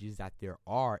challenges that there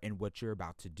are in what you're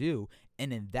about to do,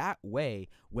 and in that way,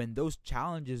 when those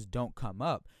challenges don't come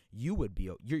up, you're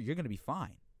going to be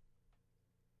fine.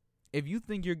 If you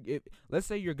think let's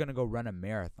say you're going to go run a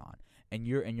marathon, and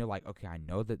you're like, okay, I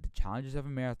know that the challenges of a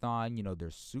marathon,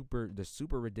 they're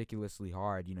super ridiculously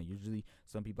hard. Usually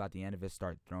some people at the end of it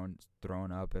start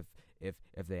throwing up if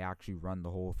they actually run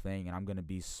the whole thing, and I'm gonna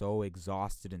be so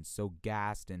exhausted and so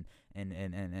gassed and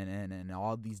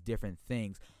all these different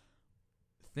things.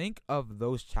 Think of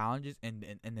those challenges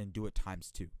and then do it times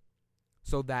 2,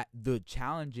 so that the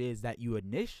challenges that you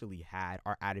initially had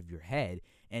are out of your head,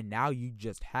 and now you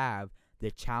just have the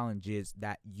challenges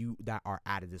that are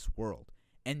out of this world.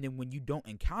 And then when you don't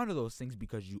encounter those things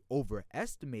because you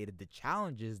overestimated the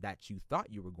challenges that you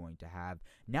thought you were going to have,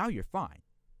 now you're fine.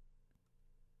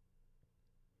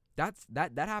 That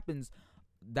happens.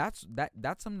 That's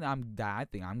something that I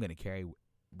think I'm going to carry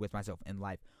with myself in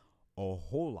life a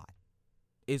whole lot.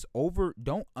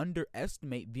 Don't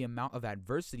underestimate the amount of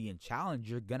adversity and challenge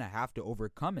you're going to have to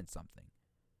overcome in something.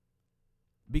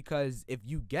 Because if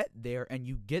you get there and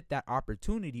you get that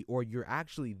opportunity, or you're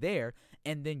actually there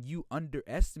and then you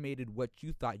underestimated what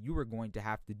you thought you were going to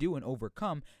have to do and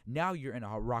overcome, now you're in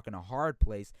a rock and a hard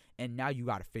place, and now you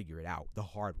got to figure it out the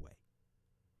hard way.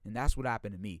 And that's what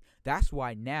happened to me. That's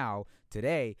why now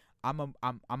today I'm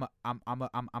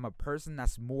a person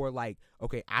that's more like,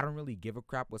 okay, I don't really give a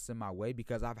crap what's in my way,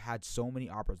 because I've had so many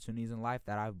opportunities in life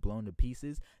that I've blown to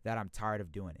pieces that I'm tired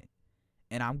of doing it.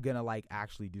 And I'm going to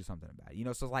actually do something about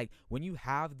it. So when you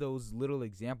have those little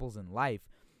examples in life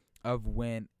of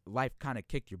when life kind of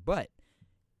kicked your butt,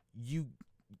 you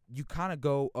kind of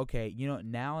go, okay,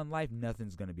 now in life,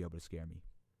 nothing's going to be able to scare me.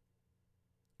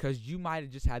 Because you might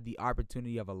have just had the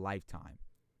opportunity of a lifetime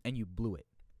and you blew it.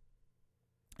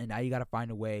 And now you got to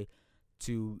find a way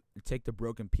to take the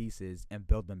broken pieces and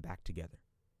build them back together.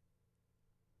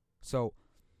 So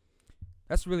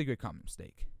that's a really great common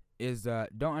mistake. Is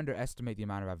don't underestimate the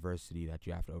amount of adversity that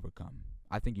you have to overcome.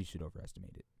 I think you should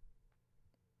overestimate it.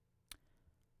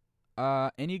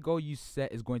 Any goal you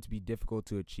set is going to be difficult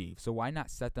to achieve, so why not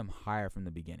set them higher from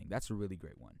the beginning? That's a really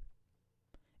great one.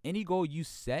 Any goal you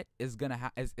set is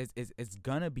gonna is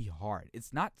gonna be hard.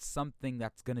 It's not something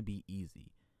that's gonna be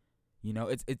easy.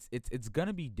 It's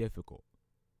gonna be difficult.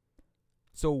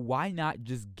 So why not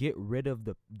just get rid of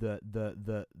the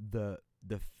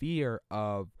fear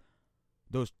of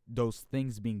those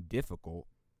things being difficult,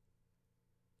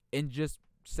 and just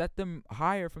set them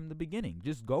higher from the beginning?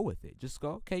 Just go with it. Just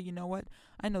go, okay, you know what?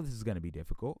 I know this is going to be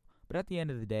difficult, but at the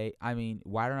end of the day,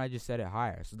 why don't I just set it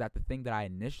higher, so that the thing that I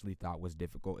initially thought was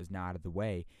difficult is now out of the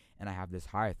way, and I have this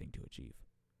higher thing to achieve,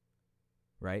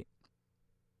 right?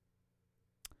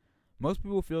 Most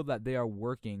people feel that they are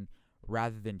working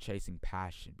rather than chasing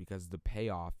passion because the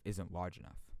payoff isn't large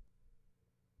enough.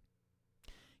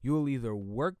 You will either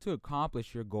work to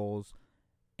accomplish your goals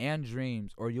and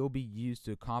dreams, or you'll be used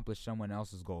to accomplish someone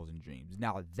else's goals and dreams.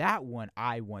 Now, that one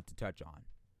I want to touch on.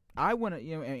 I want to,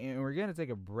 and we're going to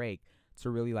take a break to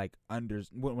really we're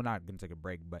not going to take a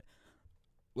break, but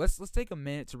let's take a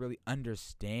minute to really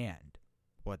understand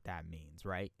what that means,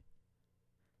 right?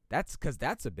 That's because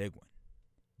that's a big one.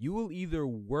 You will either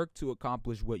work to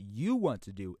accomplish what you want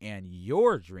to do and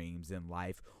your dreams in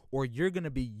life, or you're going to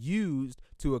be used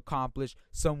to accomplish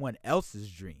someone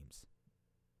else's dreams.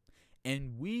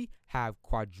 And we have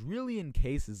quadrillion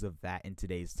cases of that in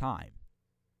today's time,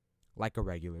 like a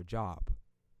regular job.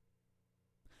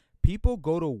 People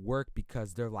go to work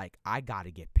because they're like, I got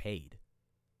to get paid.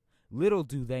 Little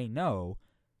do they know,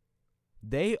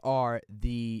 they are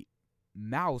the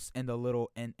mouse and the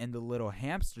little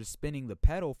hamster spinning the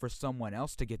pedal for someone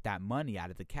else to get that money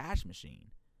out of the cash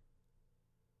machine.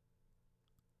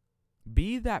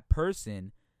 Be that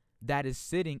person that is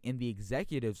sitting in the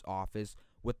executive's office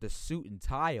with the suit and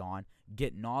tie on,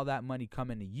 getting all that money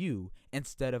coming to you,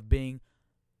 instead of being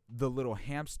the little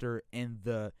hamster in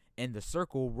the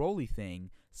circle rolly thing,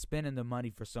 spending the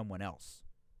money for someone else.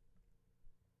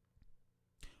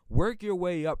 Work your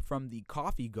way up from the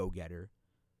coffee go-getter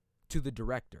to the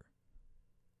director.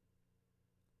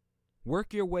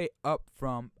 Work your way up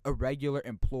from a regular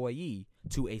employee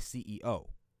to a CEO.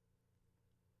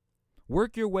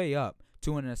 Work your way up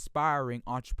to an aspiring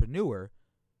entrepreneur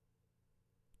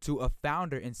to a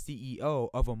founder and CEO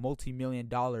of a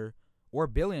multi-million-dollar or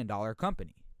billion-dollar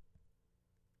company.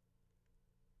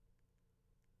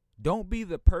 Don't be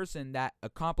the person that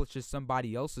accomplishes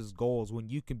somebody else's goals when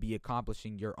you can be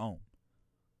accomplishing your own.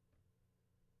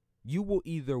 You will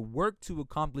either work to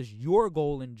accomplish your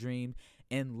goal and dream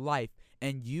in life,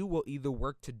 and you will either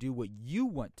work to do what you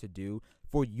want to do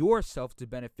for yourself to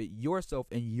benefit yourself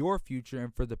and your future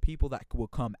and for the people that will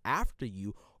come after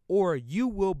you, or you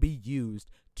will be used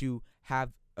to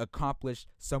have accomplished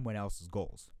someone else's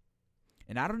goals.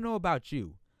 And I don't know about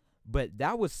you, but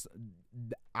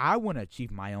I want to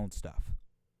achieve my own stuff.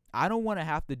 I don't want to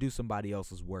have to do somebody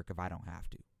else's work if I don't have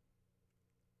to.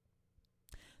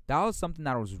 That was something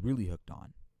that I was really hooked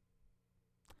on.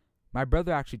 My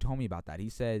brother actually told me about that. He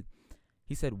said,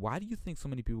 why do you think so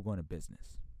many people go into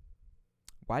business?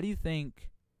 Why do you think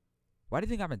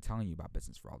I've been telling you about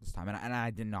business for all this time? And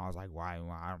I didn't know. I was like, why? Well,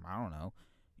 I don't know.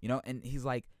 And he's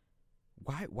like,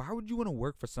 why would you want to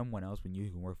work for someone else when you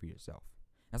can work for yourself?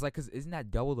 I was like, because isn't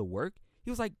that double the work? He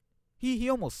was like, he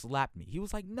almost slapped me. He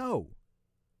was like, no.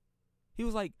 He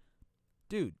was like,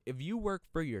 dude, if you work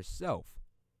for yourself,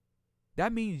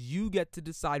 that means you get to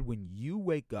decide when you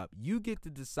wake up. You get to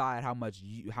decide how much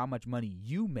money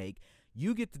you make.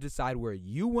 You get to decide where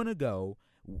you want to go.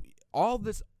 All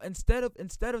this instead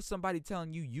of somebody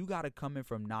telling you got to come in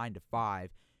from 9 to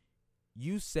 5,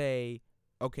 you say,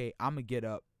 okay, I'm gonna get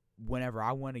up whenever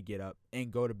I want to get up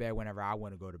and go to bed whenever I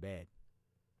want to go to bed.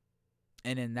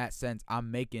 And in that sense,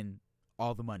 I'm making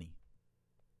all the money.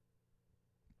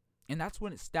 And that's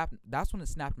when it snapped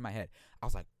in my head. I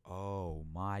was like, oh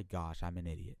my gosh, I'm an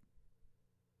idiot.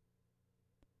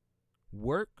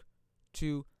 Work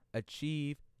to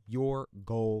achieve your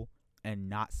goal and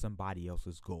not somebody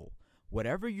else's goal.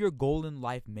 Whatever your goal in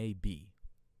life may be,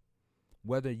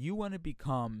 whether you want to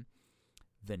become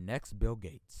the next Bill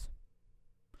Gates,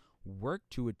 work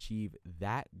to achieve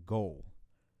that goal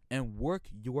and work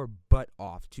your butt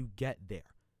off to get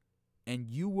there. And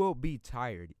you will be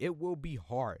tired. It will be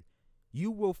hard. You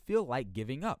will feel like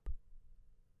giving up.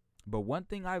 But one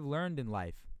thing I've learned in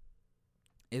life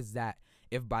is that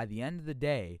if by the end of the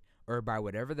day, or by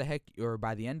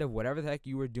the end of whatever the heck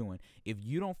you were doing, if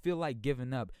you don't feel like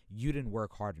giving up, you didn't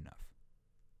work hard enough.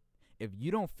 If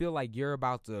you don't feel like you're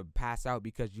about to pass out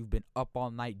because you've been up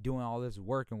all night doing all this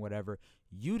work and whatever,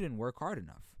 you didn't work hard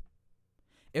enough.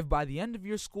 If by the end of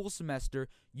your school semester,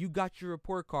 you got your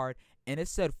report card and it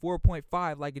said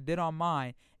 4.5 like it did on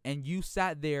mine, and you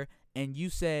sat there and you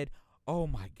said, oh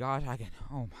my gosh,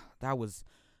 that was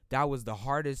the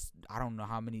hardest, I don't know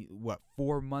how many,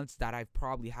 4 months that I've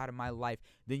probably had in my life,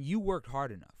 then you worked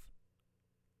hard enough.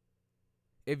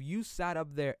 If you sat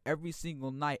up there every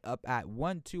single night up at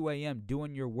 1, 2 a.m.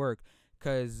 doing your work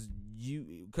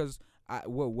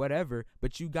whatever,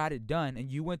 but you got it done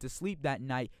and you went to sleep that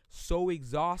night so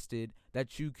exhausted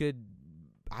that you could,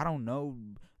 I don't know,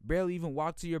 barely even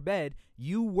walk to your bed,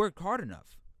 you worked hard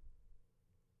enough.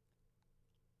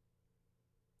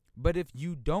 But if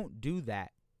you don't do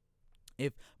that,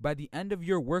 if by the end of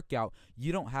your workout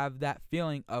you don't have that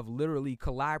feeling of literally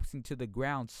collapsing to the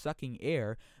ground, sucking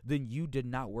air, then you did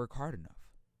not work hard enough.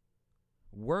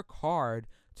 Work hard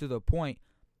to the point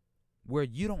where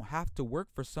you don't have to work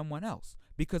for someone else.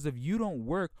 Because if you don't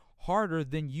work harder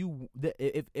than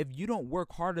if you don't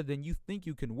work harder than you think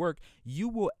you can work, you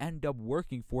will end up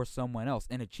working for someone else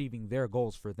and achieving their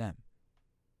goals for them.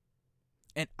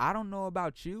 And I don't know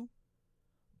about you,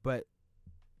 but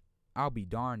I'll be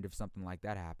darned if something like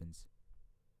that happens.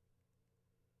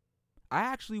 I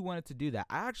actually wanted to do that.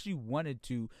 I actually wanted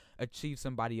to achieve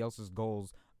somebody else's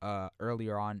goals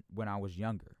earlier on when I was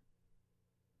younger.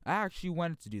 I actually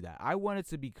wanted to do that. I wanted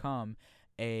to become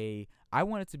I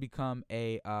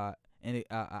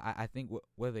think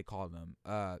what do they call them?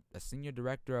 A senior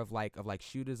director of like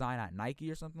shoe design at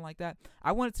Nike or something like that.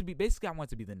 I wanted to be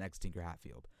the next Tinker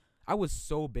Hatfield. I was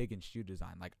so big in shoe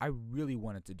design. Like, I really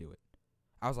wanted to do it.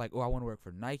 I was like, I want to work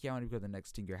for Nike. I want to become the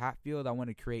next Tinker Hatfield. I want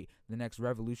to create the next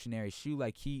revolutionary shoe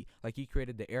like he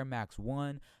created the Air Max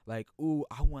 1. Like,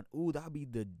 that'd be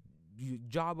the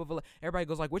job of everybody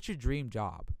goes like, what's your dream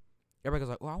job? Everybody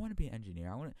goes like, I want to be an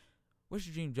engineer. What's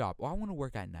your dream job? I want to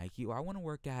work at Nike, or I want to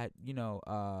work at,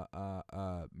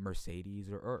 Mercedes,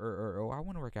 or I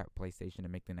want to work at PlayStation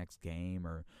and make the next game,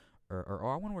 or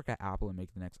I want to work at Apple and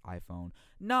make the next iPhone.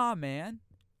 Nah, man.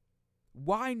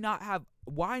 Why not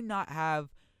have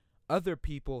other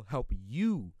people help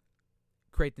you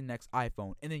create the next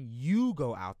iPhone, and then you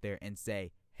go out there and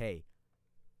say, hey,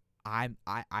 I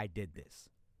did this.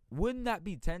 Wouldn't that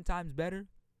be 10 times better?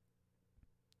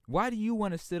 Why do you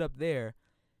want to sit up there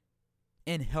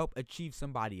and help achieve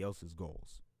somebody else's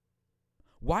goals?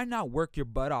 Why not work your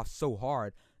butt off so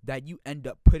hard that you end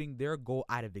up putting their goal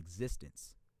out of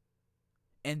existence,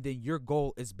 and then your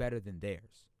goal is better than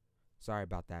theirs? Sorry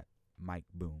about that, mic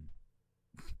boom.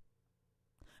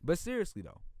 But seriously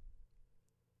though,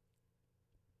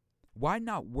 why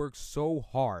not work so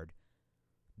hard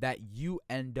that you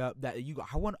end up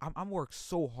I'm work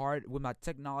so hard with my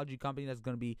technology company that's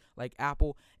gonna be like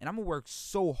Apple, and I'm gonna work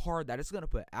so hard that it's gonna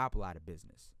put Apple out of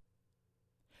business.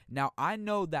 Now I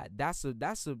know that's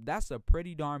a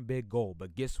pretty darn big goal,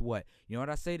 but guess what? You know what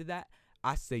I say to that?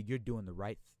 I say you're doing the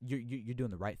right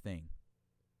thing.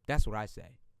 That's what I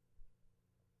say.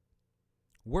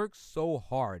 Work so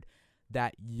hard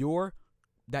that your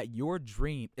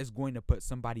dream is going to put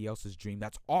somebody else's dream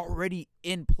that's already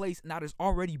in place and that is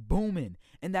already booming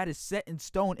and that is set in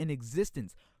stone in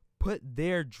existence. Put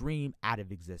their dream out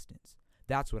of existence.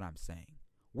 That's what I'm saying.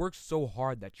 Work so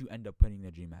hard that you end up putting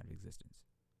their dream out of existence.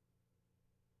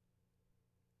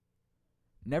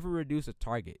 Never reduce a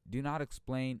target. Do not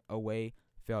explain away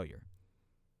failure.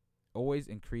 Always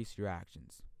increase your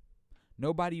actions.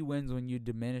 Nobody wins when you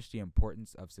diminish the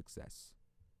importance of success.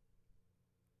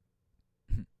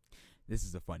 This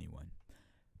is a funny one.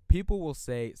 People will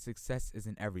say success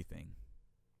isn't everything.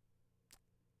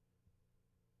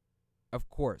 Of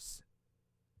course,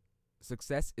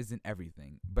 success isn't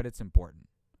everything, but it's important.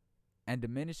 And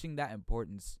diminishing that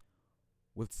importance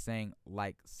with saying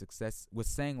success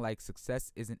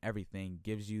isn't everything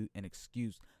gives you an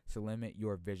excuse to limit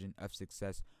your vision of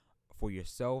success for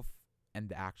yourself and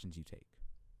the actions you take.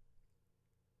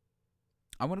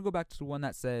 I want to go back to the one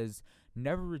that says,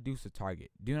 never reduce a target.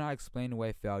 Do not explain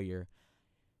away failure,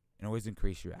 and always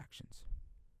increase your actions.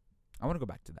 I want to go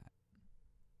back to that.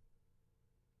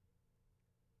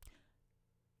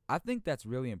 I think that's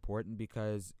really important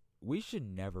because we should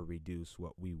never reduce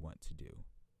what we want to do.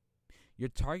 Your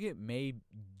target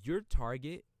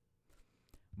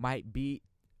might be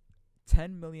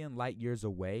 10 million light years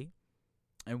away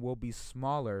and will be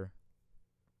smaller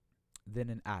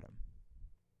than an atom.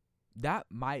 You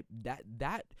might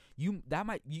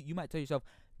tell yourself,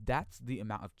 that's the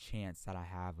amount of chance that I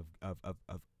have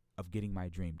of getting my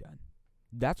dream done.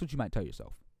 That's what you might tell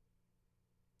yourself.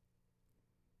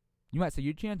 You might say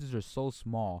your chances are so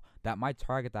small that my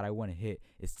target that I want to hit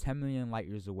is 10 million light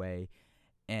years away,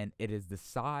 and it is the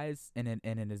size it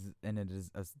is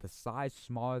the size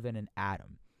smaller than an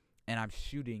atom, and I'm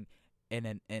shooting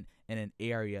in an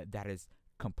area that is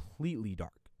completely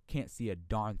dark, can't see a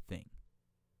darn thing.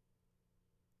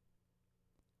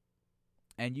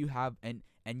 And you have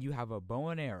a bow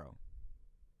and arrow,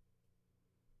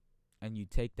 and you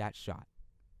take that shot.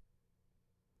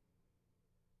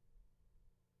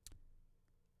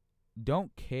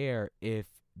 Don't care if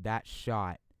that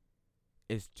shot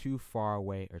is too far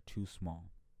away or too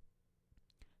small.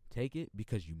 Take it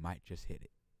because you might just hit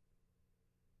it.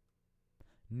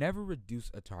 Never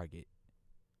reduce a target.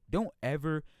 Don't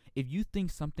ever, if you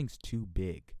think something's too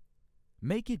big,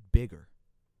 make it bigger.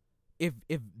 If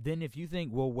you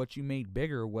think, well, what you made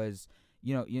bigger was,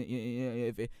 if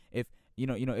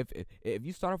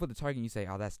you start off with a target and you say,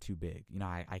 oh, that's too big,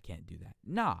 I can't do that.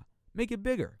 Nah, make it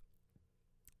bigger.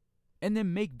 And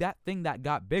then make that thing that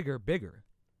got bigger.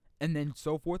 And then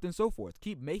so forth and so forth.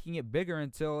 Keep making it bigger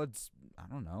until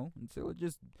until it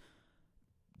just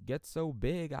gets so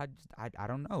big. I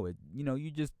don't know. You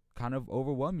just kind of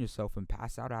overwhelm yourself and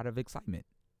pass out of excitement.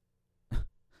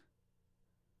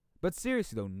 But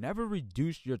seriously though, never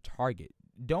reduce your target.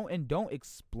 Don't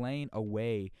explain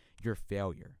away your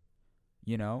failure.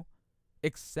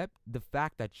 Accept the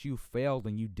fact that you failed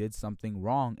and you did something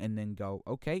wrong, and then go,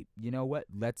 okay, you know what?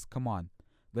 Let's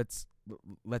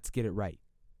get it right.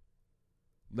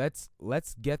 Let's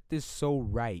get this so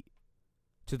right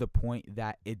to the point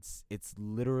that it's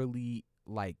literally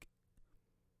like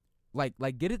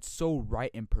get it so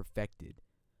right and perfected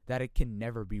that it can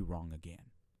never be wrong again.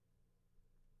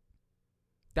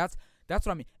 That's what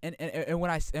I mean. And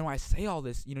when I say all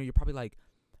this, you're probably like,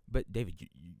 but David,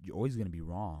 you're always going to be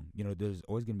wrong. There's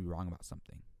always going to be wrong about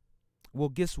something. Well,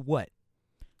 guess what?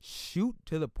 Shoot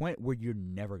to the point where you're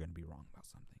never going to be wrong about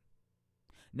something.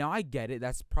 Now, I get it.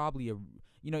 That's probably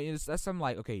that's something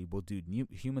like, okay, well, dude,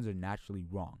 humans are naturally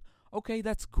wrong. Okay,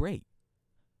 that's great.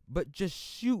 But just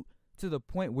shoot to the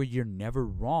point where you're never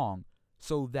wrong,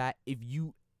 so that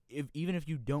even if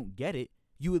you don't get it,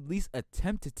 you at least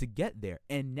attempted to get there.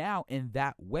 And now, in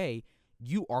that way,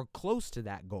 you are close to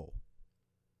that goal.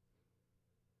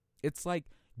 It's like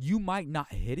you might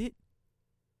not hit it,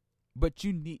 but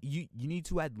you need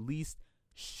to at least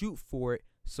shoot for it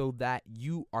so that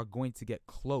you are going to get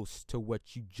close to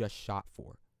what you just shot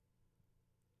for.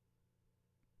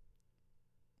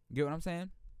 Get what I'm saying?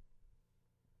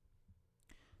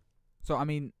 So I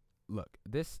mean, look,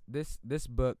 this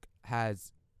book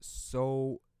has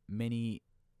so many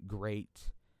great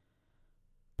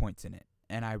points in it,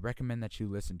 and I recommend that you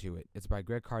listen to it. It's by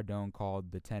Greg Cardone,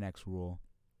 called The 10X Rule,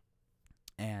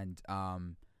 and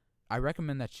I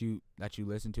recommend that you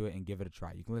listen to it and give it a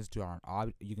try. You can listen to it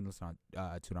on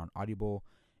to it on Audible,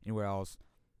 anywhere else.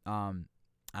 I'm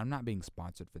not being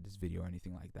sponsored for this video or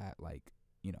anything like that. Like,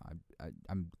 you know,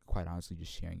 I'm quite honestly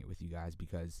just sharing it with you guys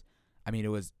because, I mean, it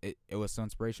was so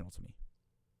inspirational to me.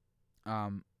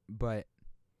 But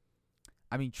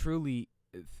I mean, truly,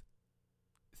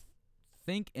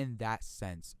 think in that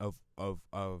sense of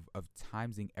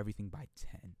timesing everything by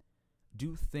 10.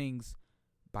 Do things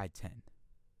by 10.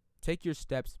 Take your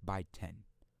steps by 10.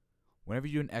 Whenever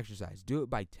you do an exercise, do it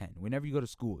by 10. Whenever you go to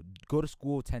school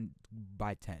 10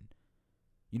 by 10.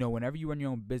 You know, whenever you run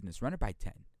your own business, run it by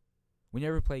 10. When you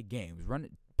ever play games,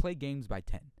 play games by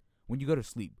 10. When you go to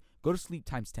sleep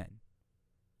times 10.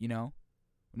 You know?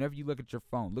 Whenever you look at your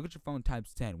phone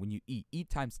times 10. When you eat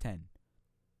times 10.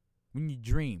 When you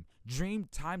dream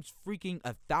times freaking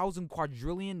 1,000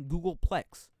 quadrillion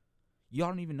Googleplex. Y'all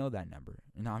don't even know that number.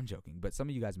 No, I'm joking, but some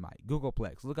of you guys might.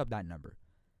 Googleplex, look up that number.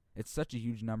 It's such a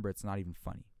huge number, it's not even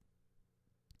funny.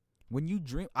 When you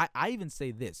dream, I even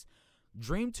say this,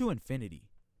 dream to infinity.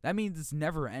 That means it's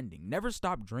never ending. Never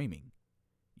stop dreaming,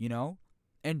 you know?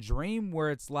 And dream where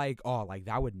it's like, oh, like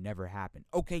that would never happen.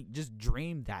 Okay, just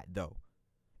dream that though.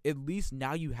 At least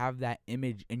now you have that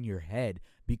image in your head,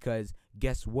 because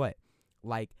guess what?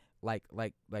 Like,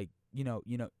 you know,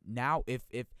 now if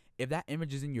that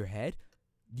image is in your head,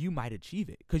 you might achieve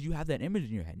it because you have that image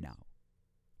in your head now.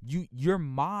 Your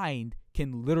mind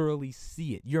can literally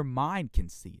see it. Your mind can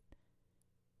see it.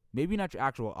 Maybe not your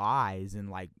actual eyes and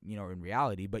like, you know, in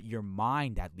reality, but your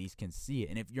mind at least can see it.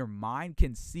 And if your mind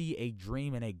can see a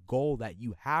dream and a goal that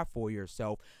you have for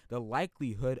yourself, the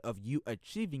likelihood of you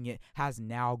achieving it has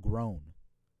now grown.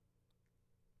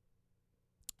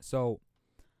 So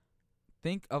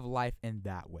think of life in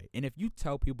that way. And if you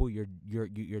tell people your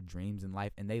dreams in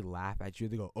life and they laugh at you,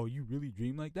 they go, "Oh, you really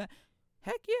dream like that?"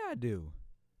 Heck yeah, I do.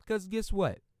 Because guess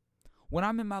what? When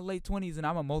I'm in my late 20s and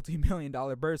I'm a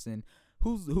multi-million-dollar person,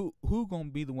 who gonna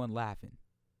be the one laughing?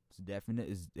 It's definite.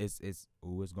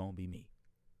 It's gonna be me.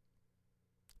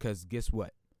 Because guess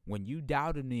what? When you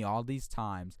doubted me all these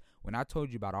times, when I told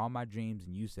you about all my dreams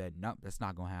and you said, "Nope, that's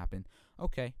not gonna happen."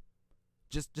 Okay,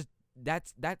 just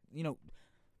that's that. You know,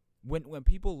 when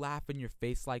people laugh in your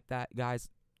face like that, guys,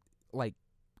 like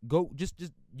go just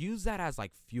use that as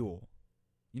like fuel.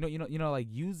 You know, like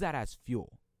use that as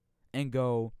fuel, and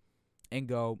go,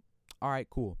 all right,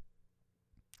 cool.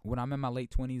 When I'm in my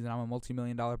late 20s and I'm a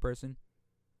multi-million-dollar person,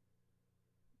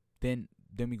 then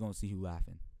we gonna see who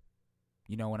laughing.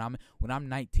 You know, when I'm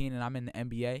 19 and I'm in the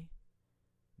NBA,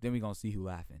 then we gonna see who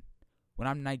laughing. When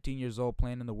I'm 19 years old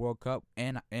playing in the World Cup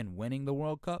and winning the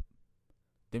World Cup,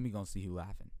 then we gonna see who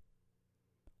laughing.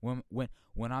 When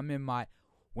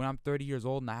I'm 30 years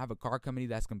old and I have a car company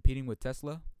that's competing with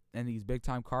Tesla and these big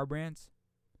time car brands,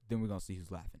 then we're gonna see who's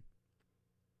laughing.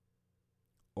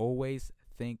 Always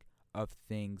think of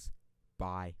things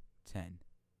by 10.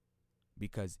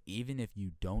 Because even if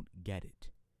you don't get it,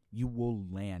 you will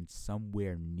land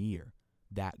somewhere near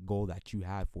that goal that you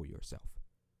have for yourself.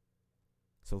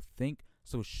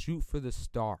 So shoot for the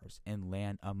stars and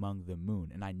land among the moon.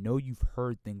 And I know you've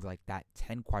heard things like that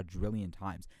 10 quadrillion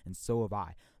times, and so have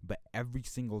I. But every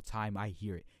single time I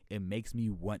hear it, it makes me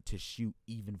want to shoot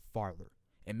even farther.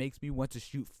 It makes me want to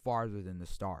shoot farther than the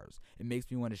stars. It makes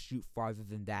me want to shoot farther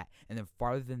than that, and then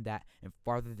farther than that, and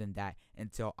farther than that,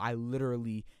 until I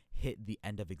literally hit the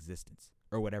end of existence,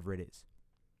 or whatever it is.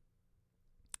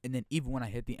 And then even when I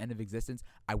hit the end of existence,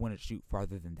 I want to shoot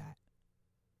farther than that.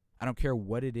 I don't care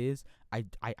what it is. I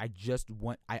just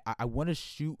want I want to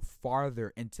shoot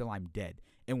farther until I'm dead.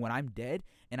 And when I'm dead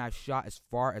and I've shot as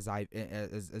far as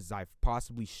I've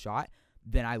possibly shot,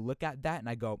 then I look at that and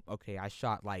I go, okay, I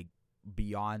shot like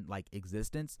beyond like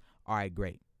existence. All right,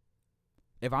 great.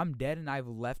 If I'm dead and I've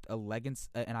left a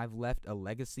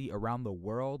legacy around the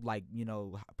world, like, you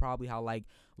know, probably how like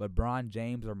LeBron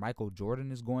James or Michael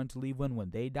Jordan is going to leave one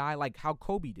when they die, like how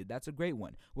Kobe did. That's a great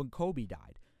one. When Kobe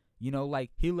died, you know, like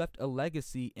he left a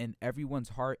legacy in everyone's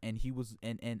heart, and he was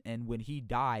and when he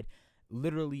died,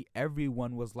 literally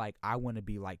everyone was like, I want to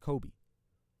be like Kobe.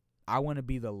 I want to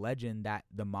be the legend that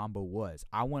the Mamba was.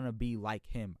 I want to be like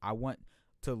him. I want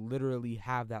to literally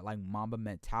have that like Mamba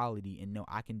mentality and know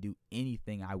I can do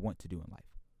anything I want to do in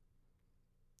life.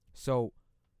 So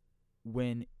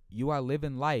when you are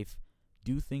living life,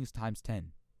 do things times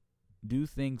 10. Do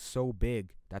things so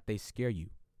big that they scare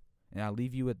you. And I'll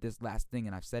leave you with this last thing,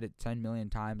 and I've said it 10 million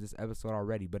times this episode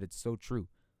already, but it's so true.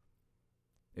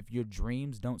 If your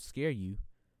dreams don't scare you,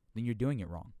 then you're doing it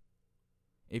wrong.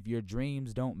 If your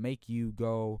dreams don't make you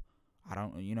go, I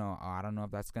don't know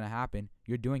if that's going to happen,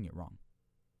 you're doing it wrong.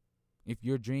 If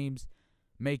your dreams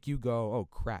make you go, oh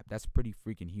crap, that's pretty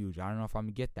freaking huge, I don't know if I'm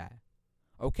going to get that.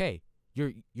 Okay,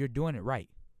 you're doing it right.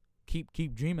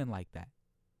 Keep dreaming like that.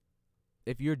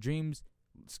 If your dreams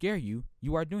scare you,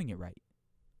 you are doing it right.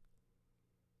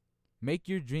 Make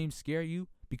your dreams scare you,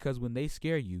 because when they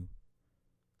scare you,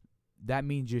 that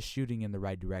means you're shooting in the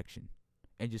right direction.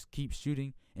 And just keep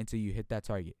shooting until you hit that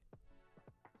target.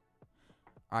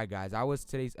 Alright guys, that was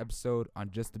today's episode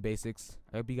on Just the Basics.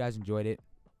 I hope you guys enjoyed it.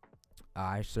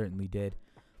 I certainly did.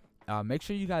 Make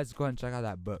sure you guys go ahead and check out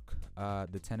that book,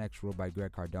 The 10X Rule by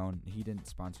Greg Cardone. He didn't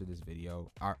sponsor this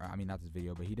video. Not this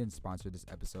video, but he didn't sponsor this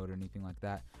episode or anything like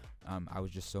that. I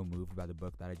was just so moved by the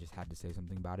book that I just had to say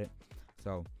something about it.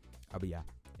 So, but yeah.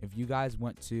 If you guys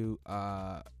want to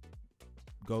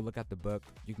go look at the book,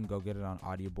 you can go get it on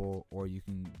Audible, or you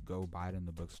can go buy it in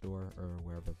the bookstore or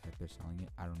wherever the heck they're selling it.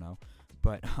 I don't know.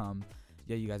 But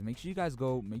yeah, you guys, make sure you guys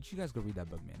go read that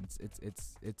book, man.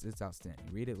 It's outstanding.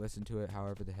 Read it, listen to it,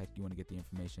 however the heck you want to get the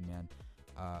information, man.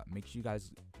 Make sure you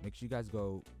guys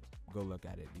go look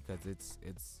at it, because it's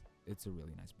a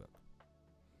really nice book.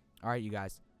 All right, you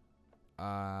guys.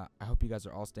 I hope you guys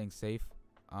are all staying safe.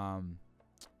 I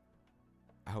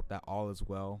hope that all is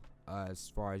well as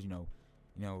far as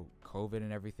COVID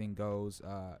and everything goes.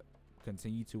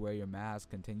 Continue to wear your mask,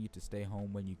 continue to stay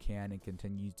home when you can, and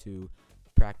continue to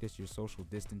practice your social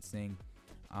distancing.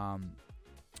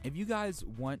 If you guys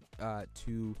want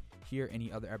to hear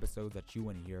any other episodes that you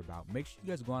want to hear about, make sure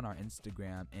you guys go on our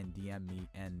Instagram and DM me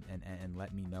and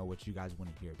let me know what you guys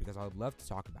want to hear, because I would love to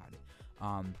talk about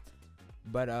it.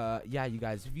 But yeah, you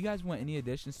guys, if you guys want any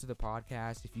additions to the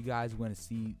podcast, if you guys want to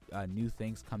see new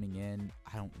things coming in,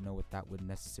 I don't know what that would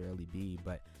necessarily be,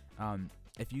 but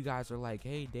if you guys are like,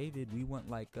 hey David, we want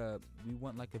like a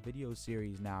video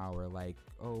series now, or like,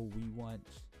 oh, we want,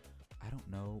 I don't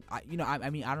know,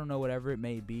 I don't know, whatever it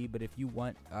may be, but if you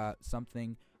want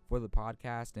something for the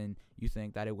podcast and you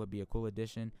think that it would be a cool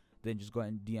addition, then just go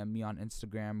ahead and DM me on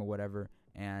Instagram or whatever.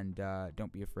 And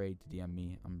don't be afraid to DM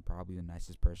me. I'm probably the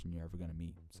nicest person you're ever going to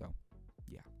meet. So,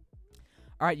 yeah.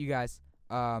 All right, you guys.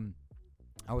 I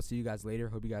will see you guys later.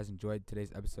 Hope you guys enjoyed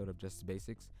today's episode of Just the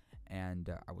Basics. And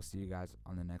I will see you guys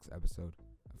on the next episode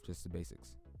of Just the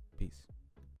Basics. Peace.